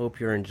you and hope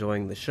you're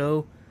enjoying the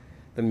show,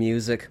 the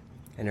music,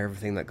 and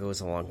everything that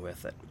goes along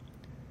with it.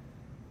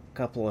 A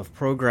couple of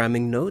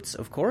programming notes,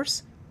 of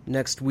course.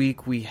 Next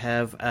week we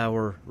have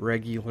our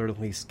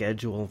regularly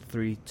scheduled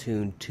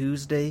 3-Tune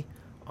Tuesday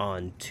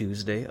on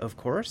Tuesday, of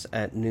course,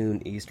 at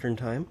noon Eastern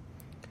Time.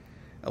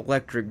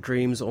 Electric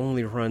Dreams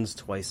only runs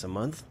twice a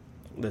month,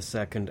 the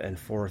second and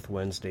fourth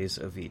Wednesdays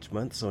of each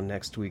month, so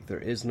next week there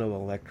is no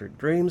Electric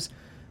Dreams,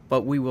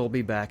 but we will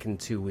be back in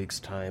 2 weeks'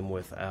 time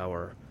with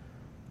our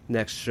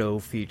next show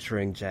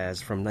featuring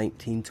jazz from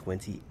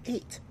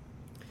 1928.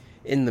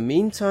 In the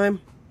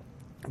meantime,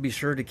 be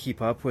sure to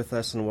keep up with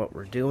us and what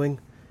we're doing.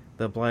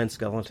 The Blind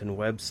Skeleton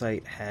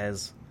website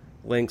has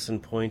links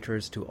and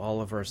pointers to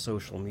all of our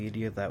social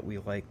media that we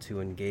like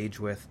to engage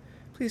with.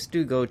 Please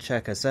do go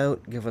check us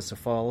out, give us a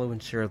follow,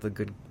 and share the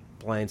good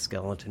Blind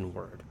Skeleton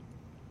word.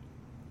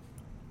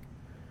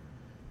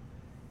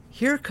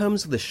 Here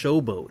Comes the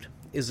Showboat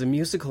is a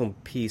musical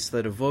piece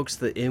that evokes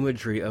the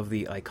imagery of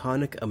the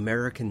iconic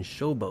American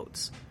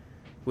showboats,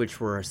 which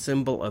were a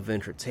symbol of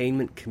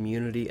entertainment,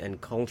 community, and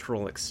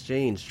cultural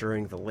exchange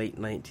during the late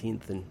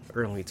 19th and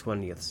early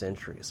 20th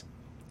centuries.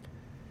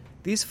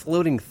 These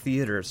floating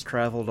theaters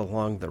traveled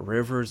along the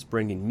rivers,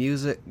 bringing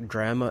music,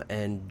 drama,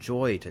 and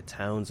joy to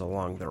towns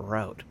along their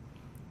route.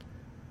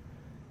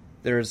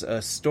 There's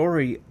a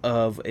story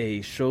of a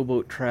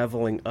showboat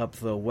traveling up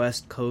the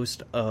west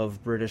coast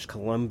of British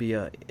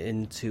Columbia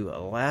into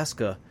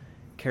Alaska,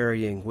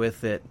 carrying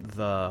with it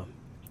the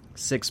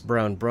 6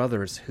 Brown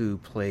brothers who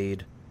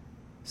played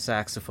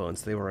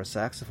saxophones. They were a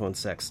saxophone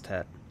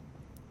sextet,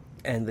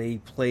 and they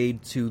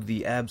played to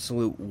the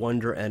absolute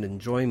wonder and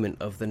enjoyment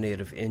of the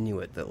native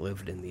Inuit that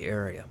lived in the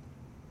area.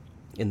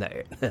 In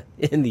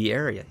the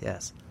area,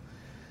 yes.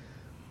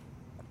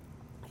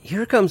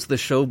 Here Comes the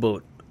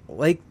Showboat,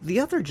 like the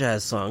other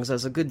jazz songs,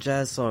 as a good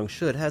jazz song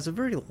should, has a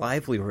very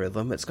lively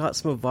rhythm. It's got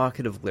some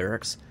evocative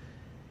lyrics,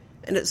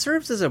 and it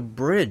serves as a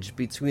bridge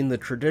between the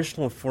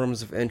traditional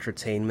forms of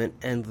entertainment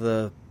and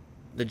the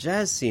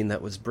jazz scene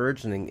that was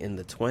burgeoning in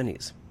the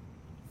 20s.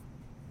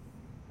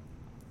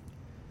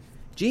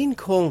 Jean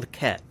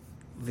Colquet,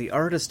 the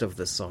artist of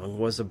this song,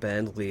 was a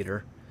band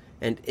leader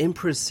and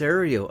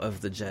impresario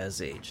of the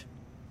jazz age.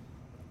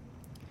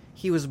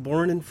 He was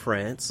born in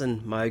France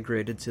and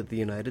migrated to the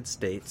United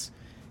States.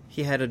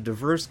 He had a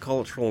diverse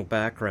cultural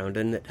background,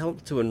 and it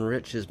helped to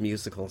enrich his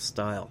musical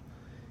style.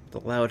 It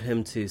allowed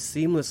him to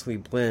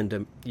seamlessly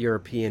blend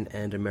European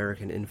and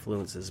American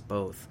influences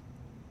both.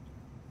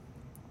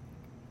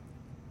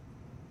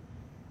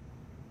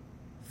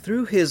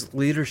 Through his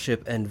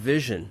leadership and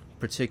vision,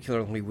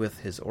 particularly with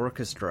his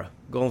orchestra,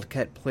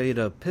 Colquet played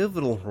a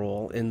pivotal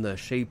role in the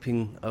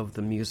shaping of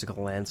the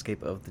musical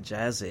landscape of the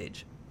jazz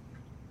age.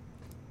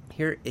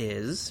 Here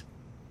Comes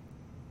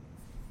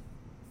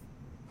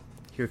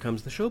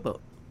the Showboat.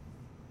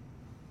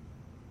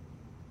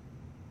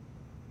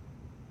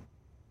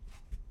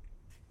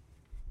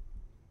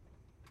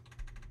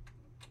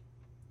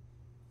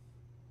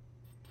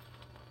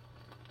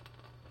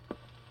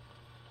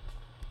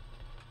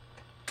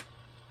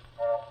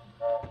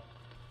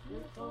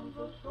 Here comes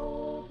the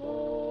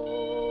showboat.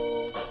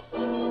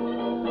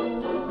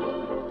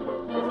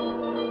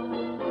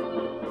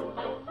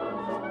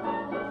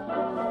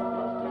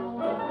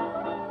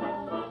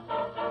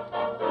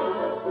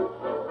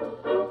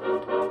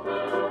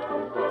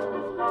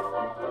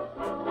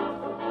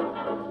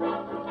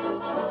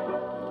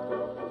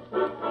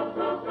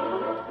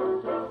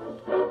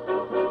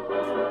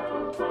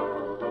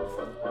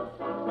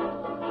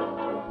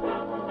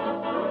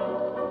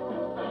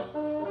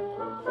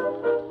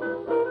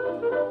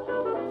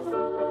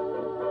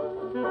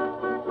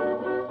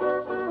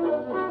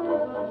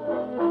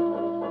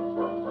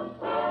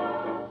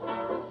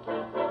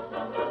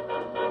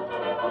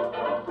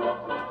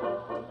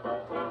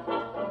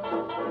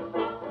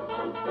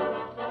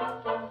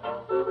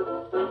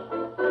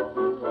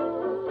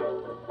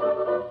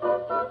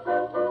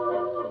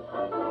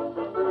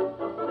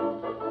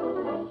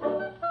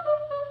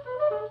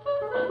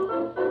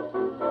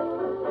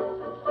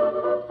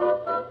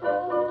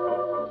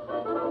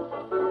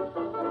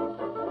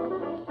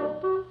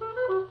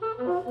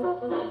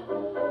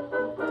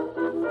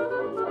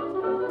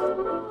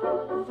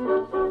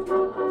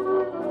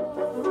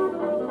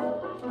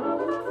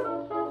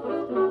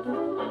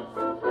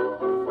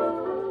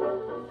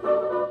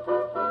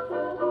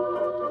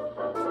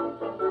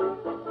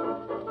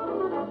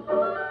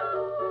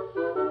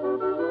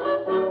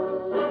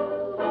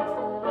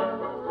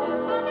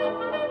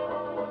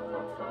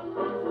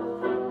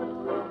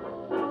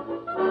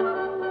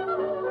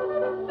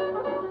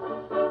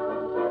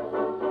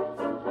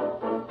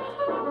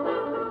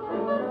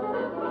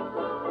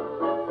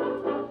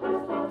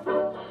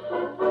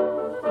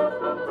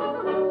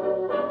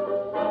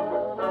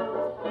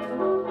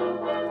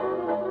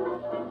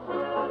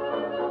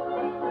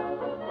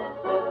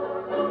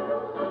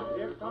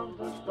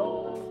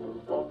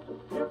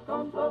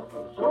 comes a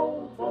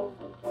showboat.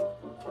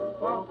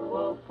 Wah,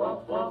 wah, wah,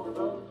 wah,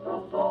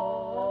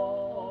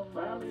 along.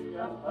 Mary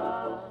and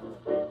Patty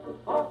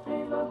are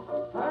feeling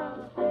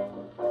happy.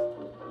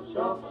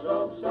 Shop,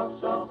 shop,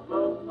 shop, shop,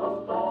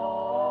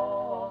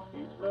 along.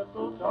 Each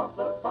little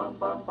chocolate bun,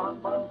 bun, bun,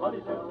 bun, what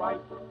is it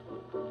right?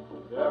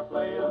 They're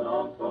playing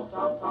Uncle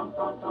Tom, Tom,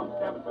 Tom, Tom,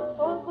 Kevin.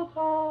 Uncle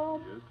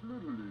Tom. Yes,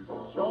 little lady.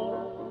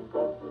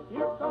 Showboat,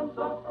 here comes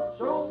a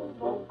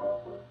showboat.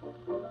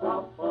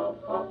 Pop,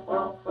 pop, pop,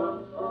 pop,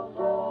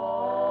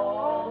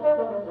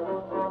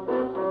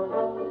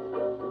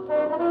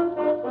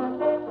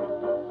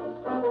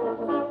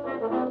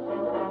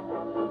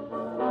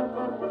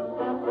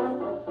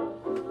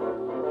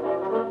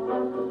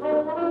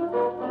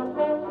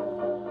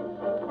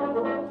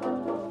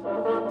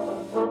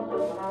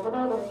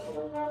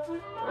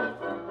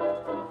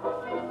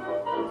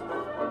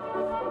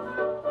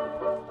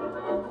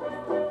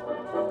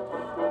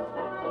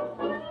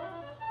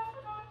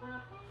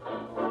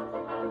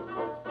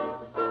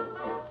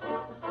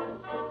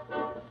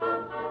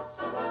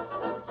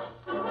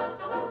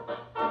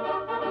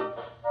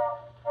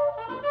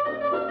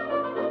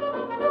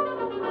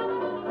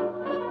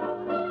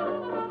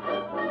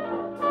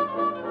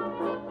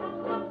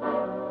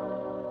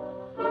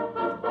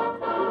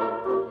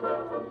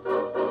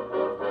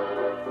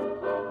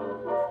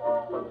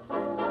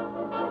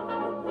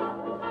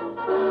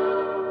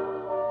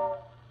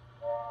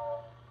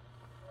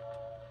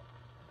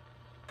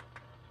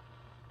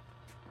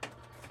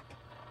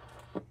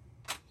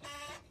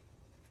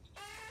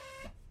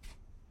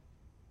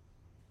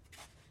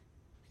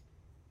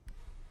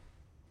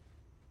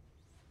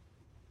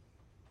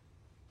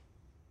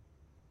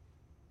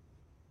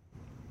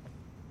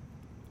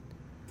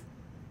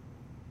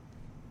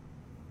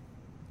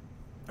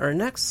 Our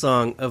next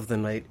song of the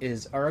night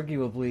is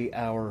arguably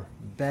our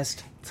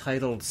best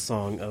titled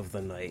song of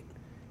the night.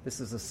 This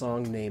is a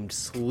song named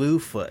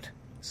Slewfoot.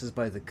 This is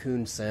by the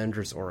Coon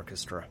Sanders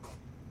Orchestra.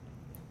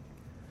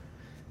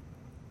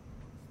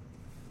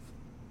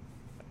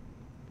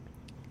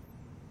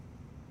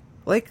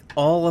 Like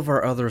all of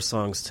our other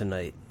songs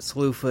tonight,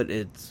 Slewfoot,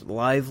 it's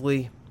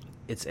lively,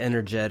 it's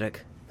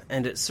energetic,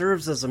 and it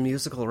serves as a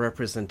musical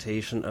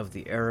representation of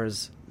the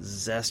era's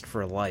zest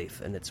for life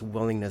and its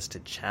willingness to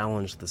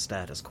challenge the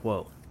status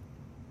quo.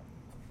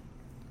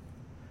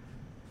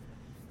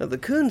 Now, the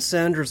Coon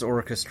Sanders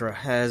Orchestra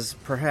has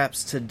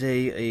perhaps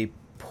today a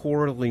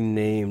poorly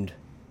named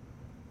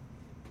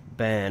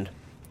band,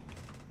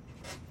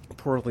 a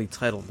poorly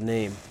titled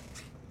name,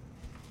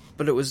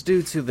 but it was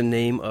due to the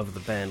name of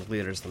the band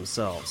leaders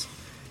themselves.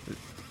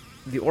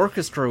 The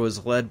orchestra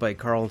was led by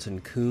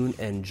Carlton Coon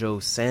and Joe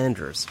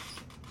Sanders,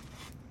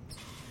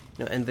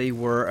 and they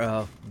were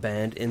a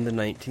band in the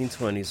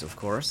 1920s, of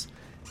course,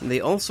 and they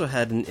also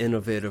had an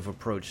innovative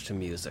approach to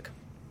music.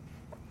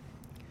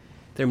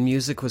 Their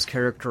music was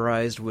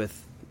characterized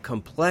with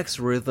complex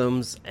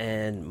rhythms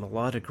and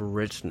melodic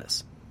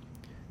richness.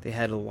 They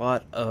had a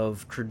lot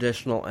of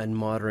traditional and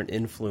modern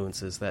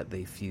influences that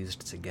they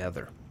fused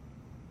together.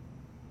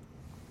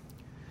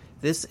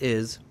 This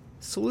is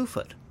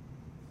Slewfoot.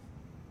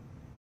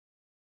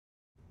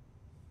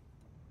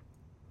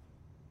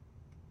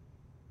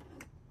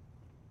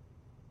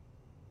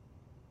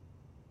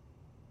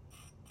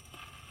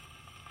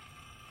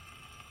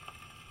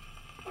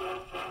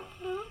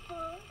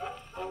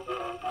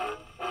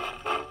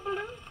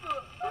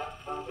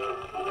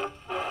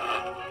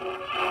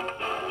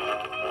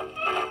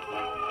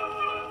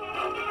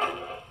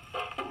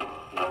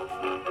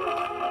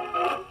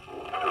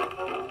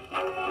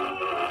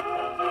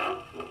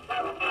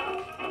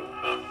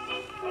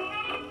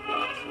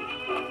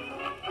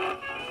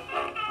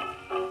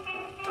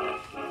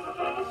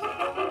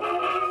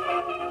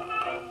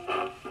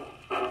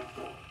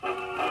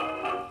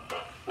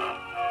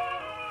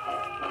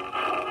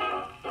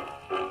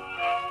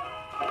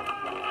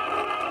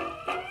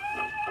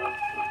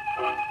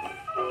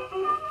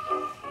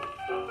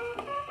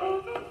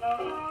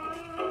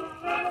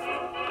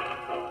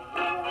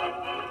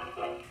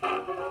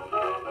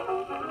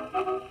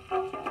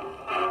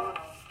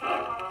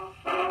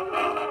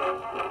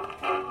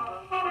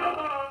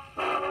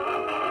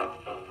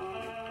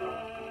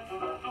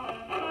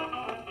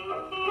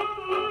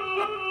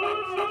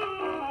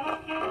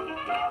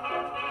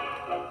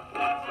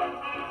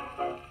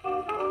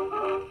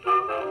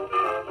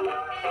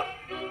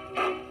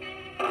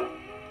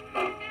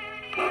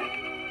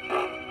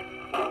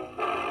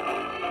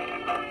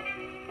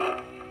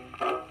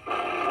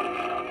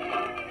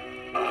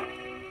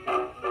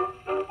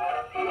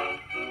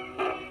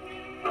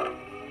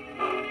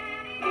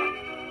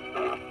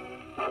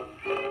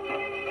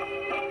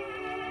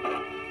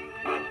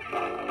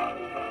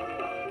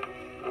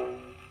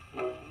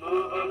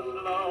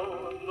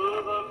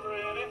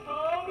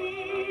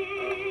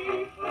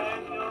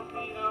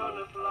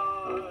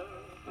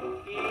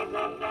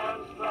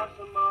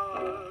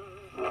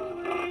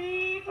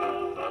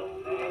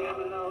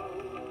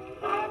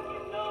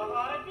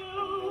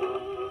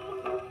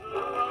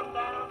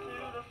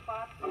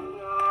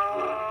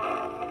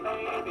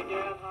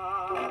 Get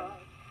high.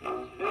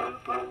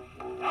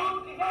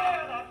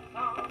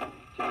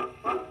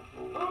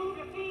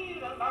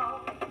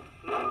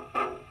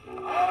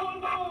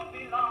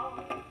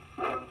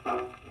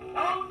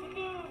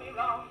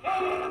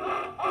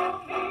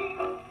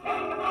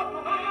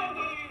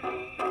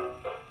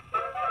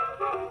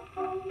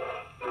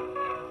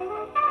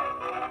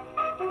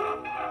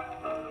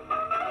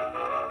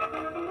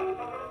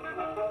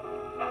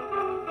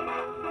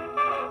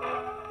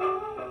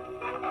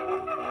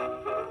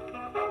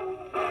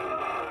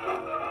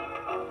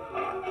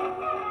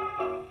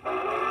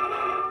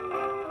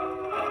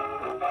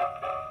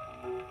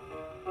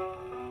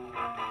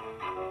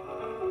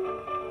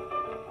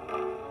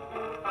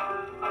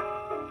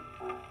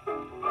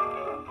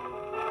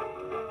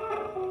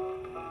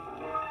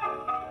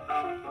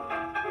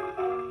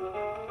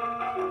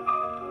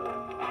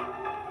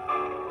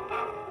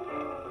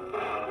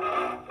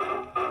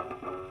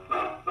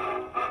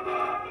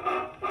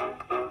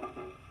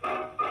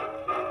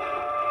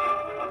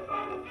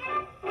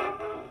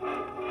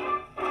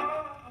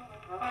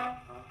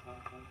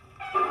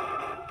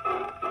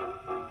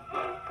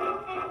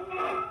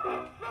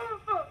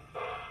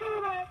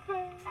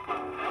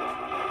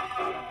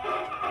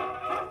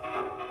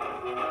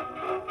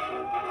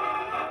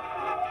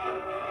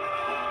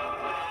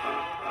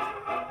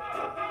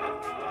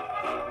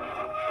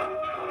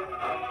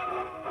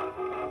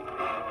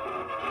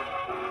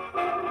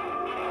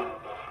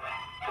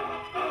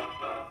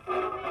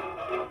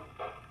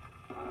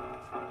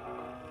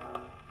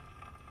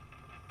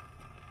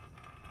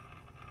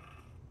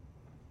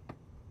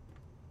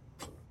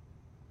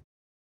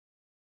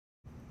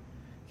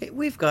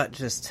 we've got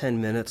just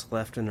 10 minutes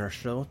left in our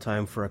show.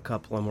 Time for a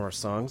couple of more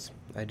songs.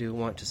 I do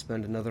want to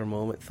spend another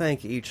moment.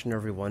 Thank each and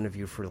every one of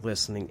you for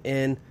listening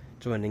in,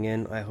 joining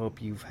in. I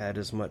hope you've had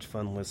as much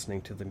fun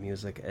listening to the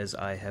music as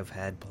I have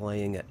had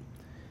playing it.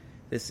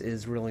 This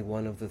is really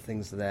one of the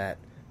things that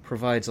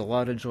provides a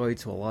lot of joy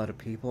to a lot of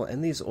people,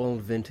 and these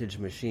old vintage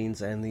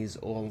machines and these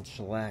old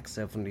shellac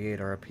 78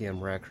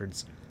 RPM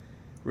records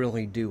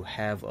really do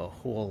have a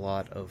whole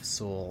lot of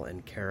soul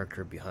and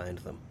character behind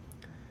them.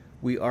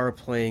 We are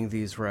playing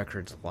these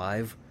records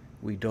live.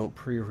 We don't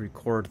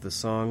pre-record the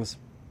songs.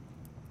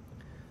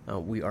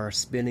 We are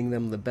spinning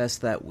them the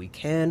best that we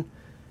can.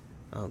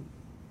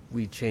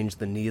 We change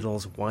the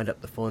needles, wind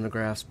up the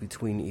phonographs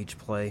between each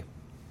play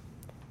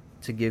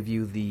to give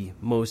you the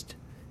most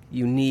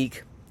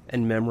unique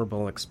and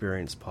memorable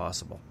experience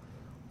possible.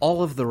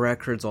 All of the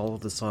records, all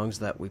of the songs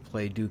that we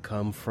play do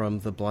come from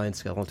the Blind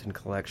Skeleton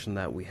collection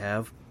that we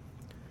have.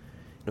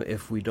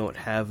 If we don't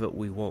have it,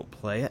 we won't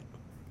play it.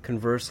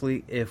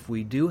 Conversely, if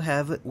we do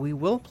have it, we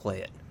will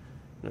play it.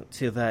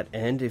 To that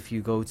end, if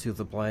you go to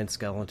the Blind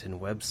Skeleton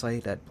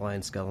website at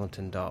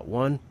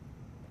blindskeleton.one,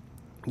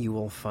 you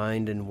will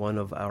find in one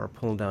of our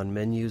pull-down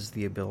menus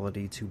the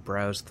ability to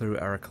browse through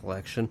our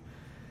collection.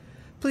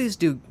 Please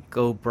do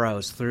go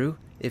browse through.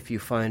 If you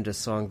find a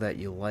song that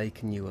you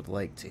like and you would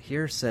like to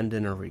hear, send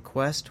in a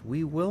request.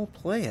 We will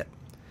play it.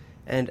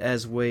 And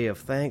as way of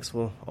thanks,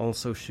 we'll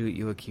also shoot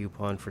you a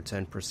coupon for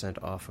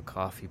 10% off a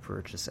coffee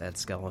purchase at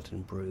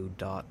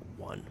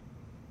skeletonbrew.one.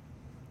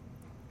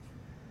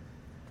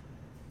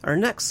 Our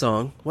next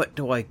song, What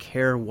Do I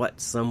Care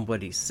What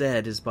Somebody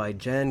Said, is by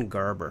Jan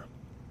Garber.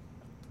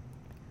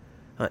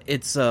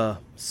 It's a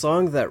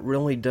song that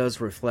really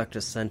does reflect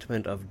a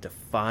sentiment of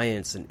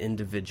defiance and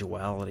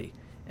individuality,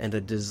 and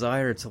a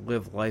desire to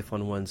live life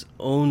on one's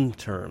own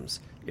terms,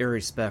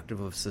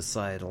 irrespective of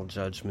societal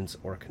judgments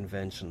or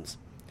conventions.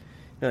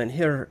 And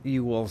here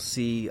you will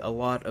see a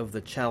lot of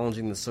the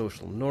challenging the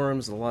social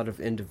norms, a lot of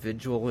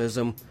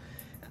individualism,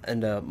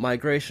 and a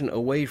migration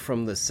away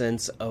from the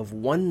sense of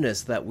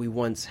oneness that we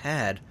once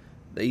had,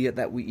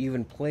 that we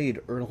even played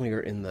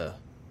earlier in the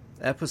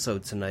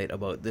episode tonight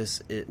about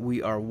this.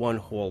 We are one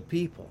whole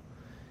people.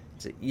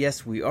 So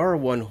yes, we are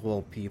one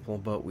whole people,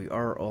 but we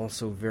are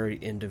also very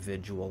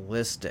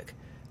individualistic.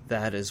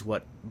 That is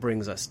what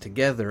brings us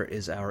together,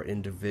 is our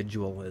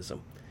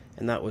individualism.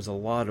 And that was a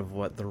lot of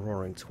what the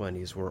Roaring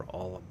Twenties were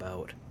all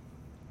about.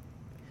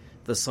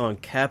 The song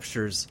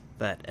captures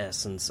that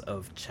essence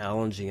of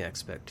challenging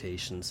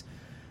expectations,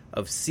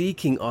 of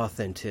seeking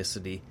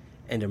authenticity,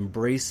 and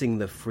embracing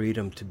the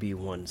freedom to be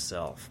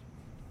oneself.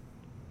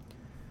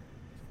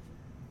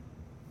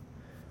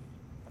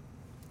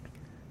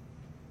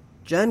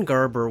 Jan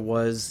Garber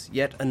was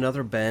yet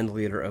another band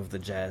leader of the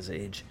Jazz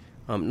Age.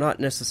 Not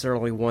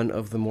necessarily one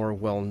of the more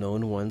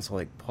well-known ones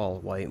like Paul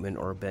Whiteman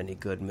or Benny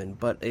Goodman,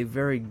 but a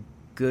very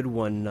good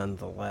one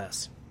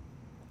nonetheless.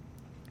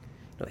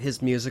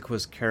 His music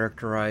was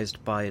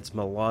characterized by its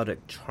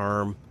melodic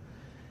charm,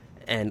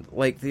 and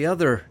like the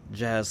other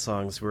jazz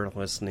songs we're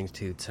listening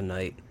to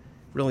tonight,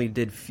 really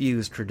did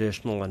fuse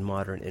traditional and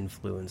modern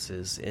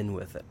influences in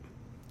with it.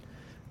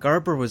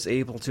 Garber was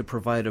able to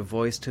provide a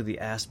voice to the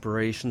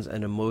aspirations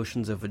and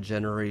emotions of a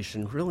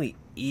generation really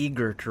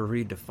eager to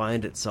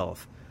redefine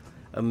itself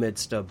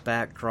amidst a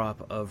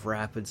backdrop of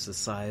rapid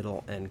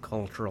societal and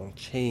cultural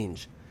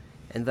change.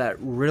 And that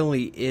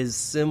really is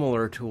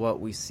similar to what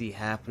we see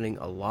happening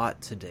a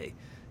lot today.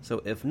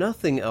 So if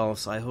nothing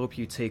else, I hope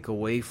you take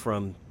away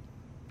from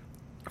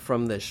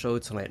this show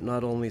tonight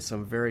not only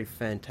some very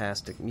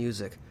fantastic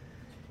music,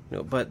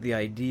 but the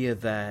idea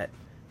that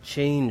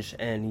change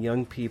and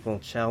young people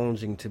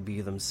challenging to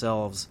be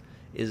themselves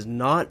is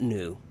not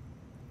new,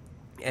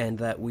 and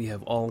that we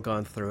have all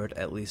gone through it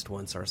at least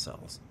once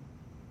ourselves.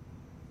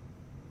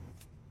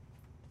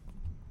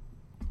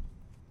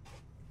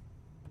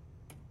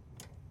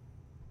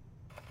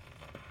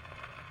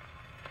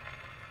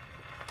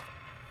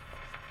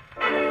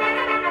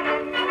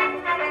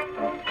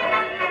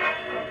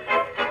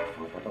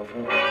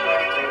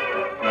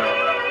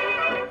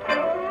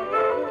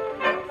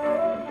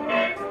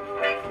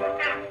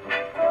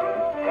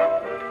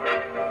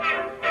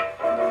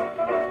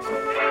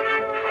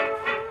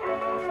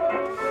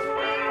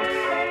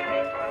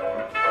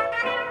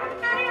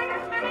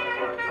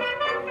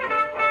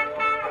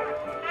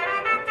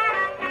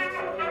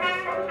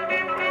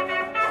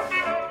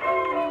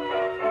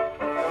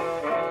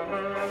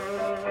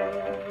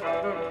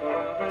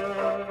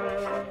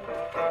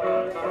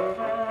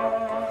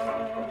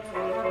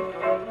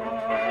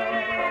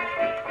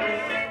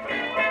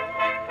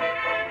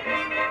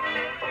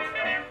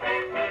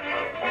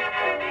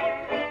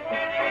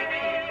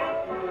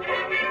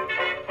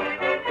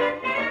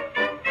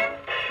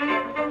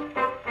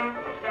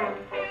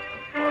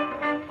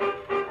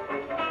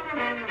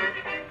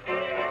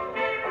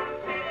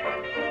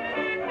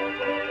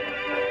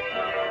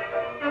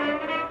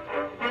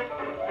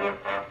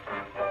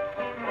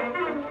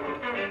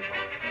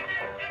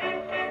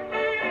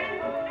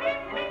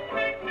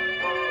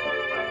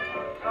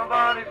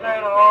 Somebody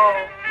said,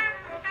 oh,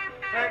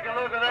 Take a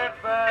look at that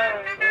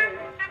baby.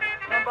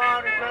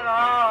 Somebody said,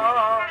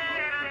 ah,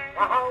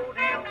 how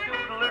do you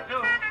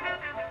doodle-do?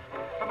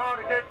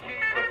 Somebody said,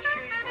 she's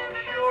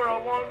sure a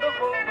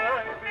wonderful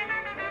baby.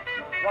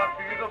 What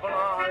beautiful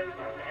eyes,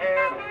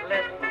 hair,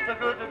 lips, so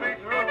good to be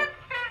true.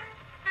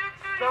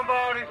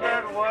 Somebody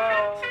said,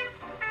 well,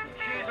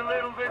 she's a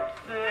little bit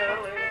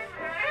silly.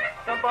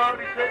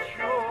 Somebody said,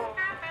 sure,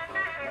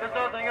 there's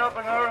nothing up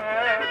in her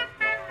head.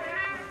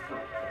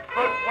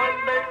 But when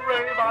they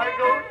rave, I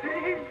go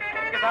see,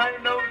 'cause I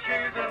know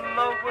she's in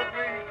love with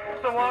me.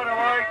 So what do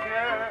I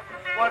care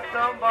what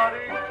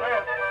somebody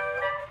said?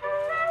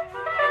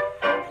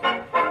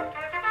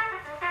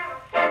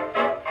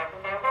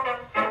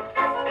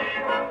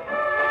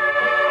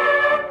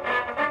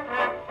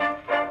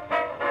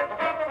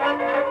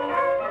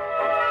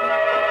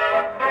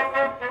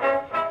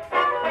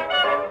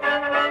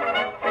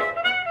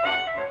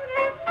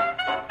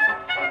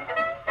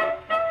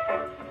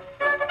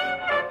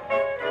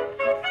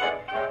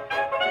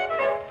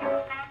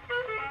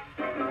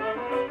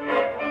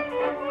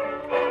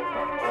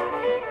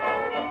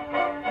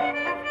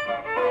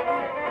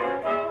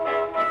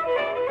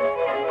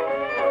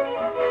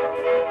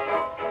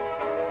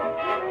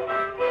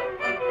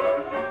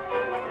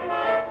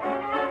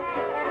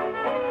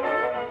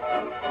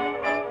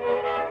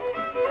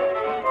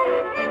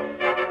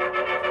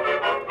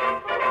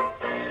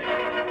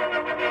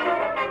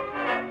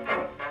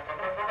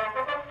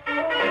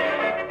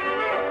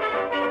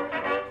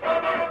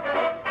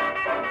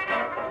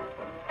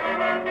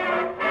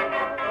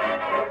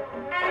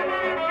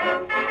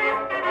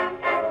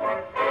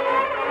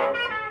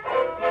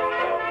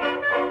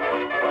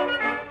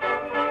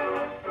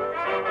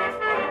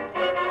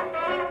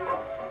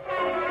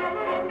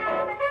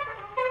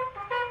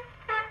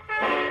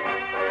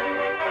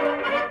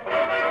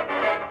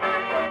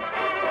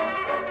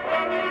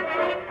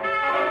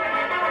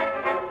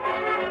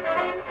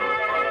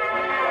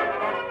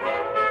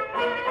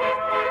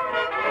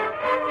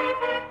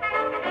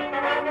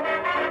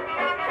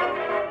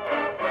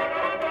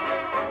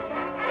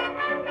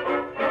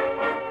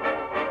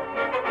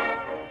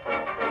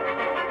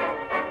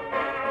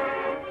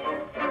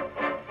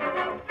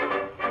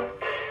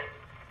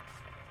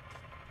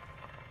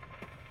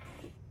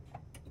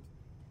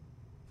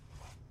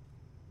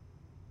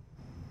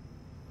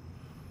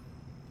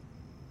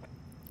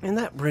 And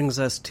that brings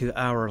us to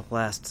our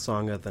last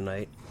song of the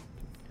night.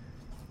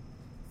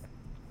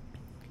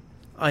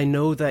 I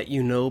Know That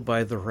You Know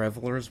by the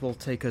Revelers will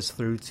take us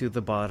through to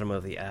the bottom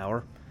of the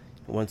hour.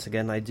 Once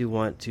again, I do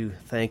want to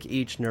thank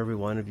each and every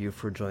one of you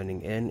for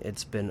joining in.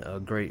 It's been a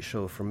great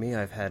show for me.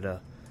 I've had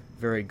a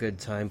very good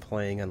time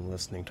playing and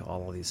listening to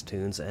all of these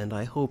tunes, and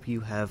I hope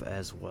you have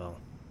as well.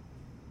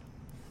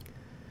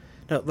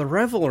 Now, the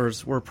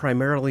Revelers were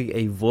primarily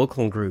a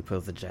vocal group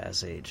of the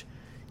Jazz Age.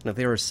 Now,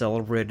 they were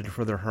celebrated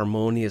for their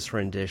harmonious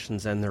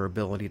renditions and their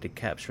ability to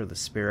capture the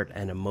spirit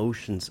and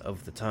emotions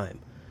of the time.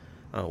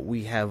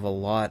 We have a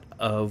lot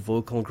of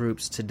vocal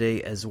groups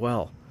today as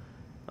well.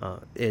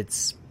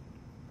 It's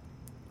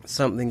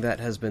something that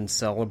has been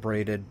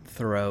celebrated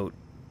throughout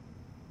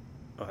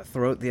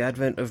the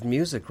advent of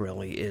music,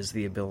 really, is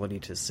the ability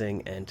to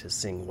sing and to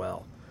sing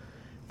well.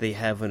 They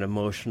have an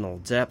emotional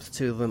depth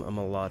to them, a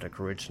melodic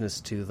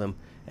richness to them,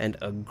 and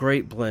a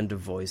great blend of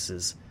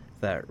voices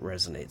that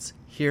resonates.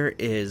 Here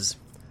is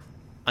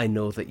I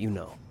Know That You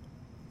Know.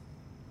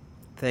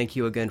 Thank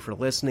you again for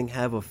listening.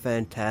 Have a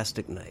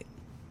fantastic night.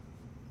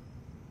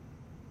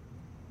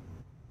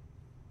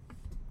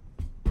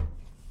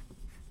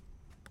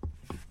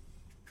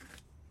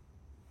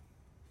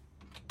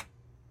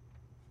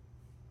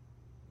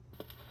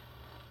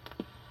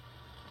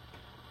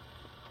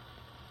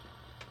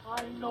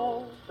 I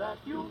know that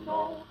you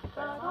know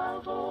that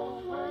I'll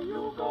go where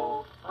you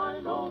go. I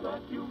know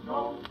that you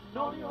know,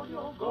 no,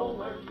 go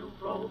where you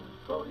go,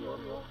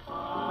 yo.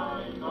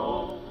 I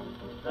know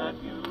that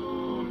you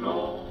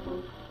know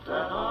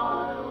that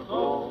I'll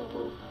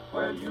go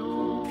where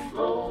you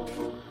go.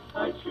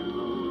 I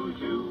choose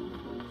you,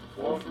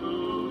 won't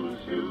lose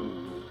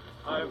you.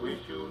 I wish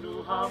you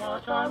knew how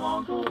much I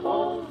long to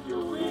hold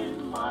you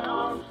in my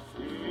arms.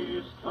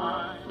 This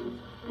time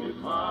is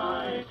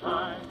my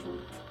time.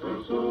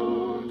 Will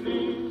soon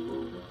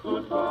be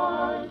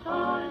goodbye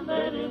time.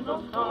 Then in the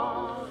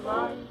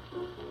starlight,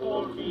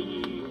 hold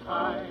me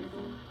tight.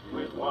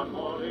 With one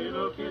more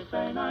little kiss,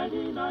 say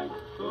nighty-night.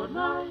 Good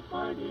night,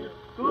 my dear.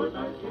 Good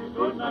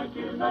night,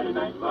 dear.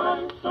 Nighty-night,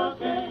 life's a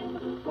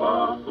game.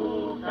 One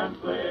who can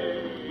play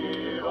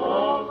it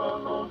all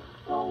alone.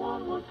 No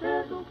one would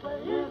care to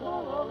play it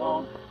all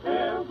alone.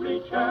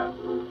 Every chap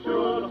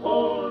should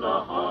hold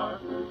a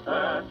heart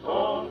that's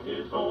all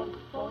his own.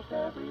 Most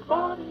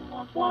everybody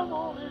wants one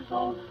all his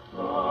own.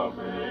 The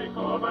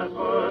makeup at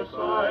first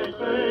sight,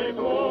 they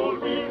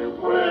told me.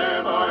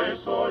 When I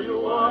saw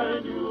you, I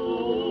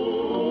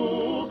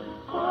knew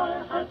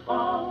I had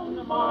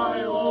found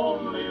my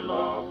only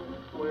love.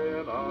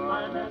 When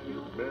I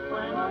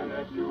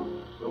met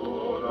you,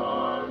 so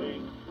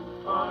darling,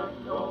 I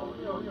know,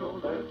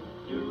 that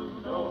you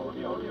know,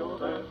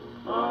 that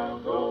I'll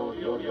go,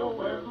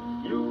 where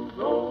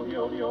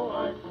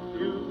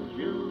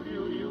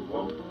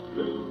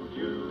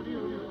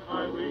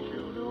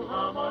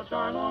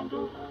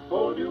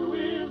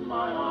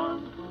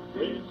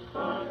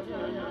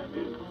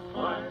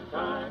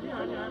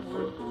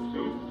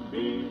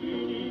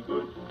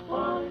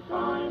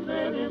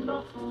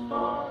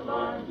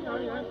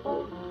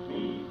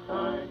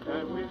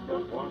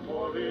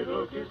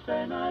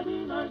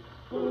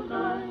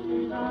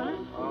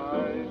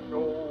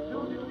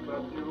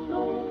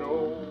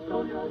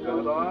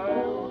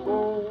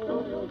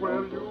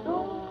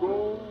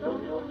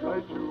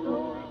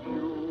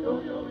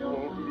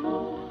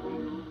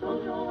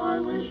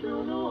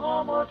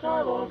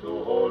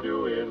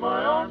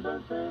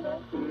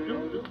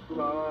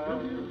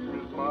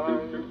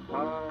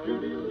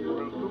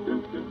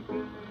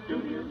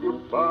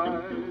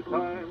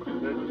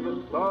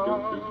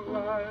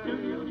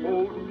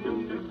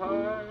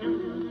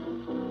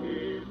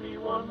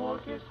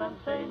kiss and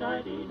say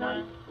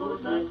nighty-night,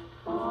 good night.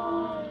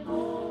 I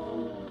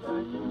know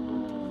that you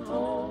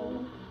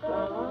know that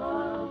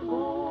I'll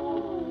go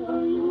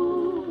where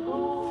you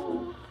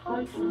go.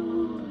 I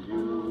choose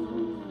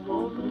you,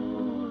 won't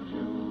lose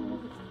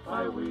you.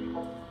 I wish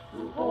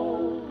to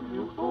hold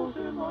you close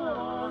in my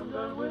arms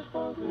and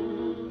whisper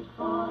this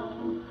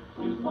time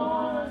is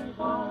my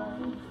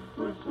time.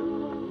 Will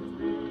soon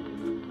be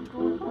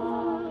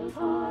goodbye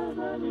time,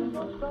 and in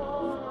the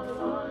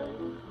starlight,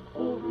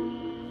 hold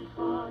me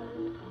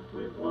tight.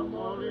 With one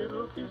more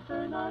little kiss,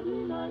 say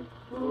nighty-night,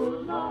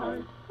 good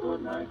night,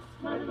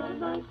 nighty-night,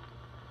 night.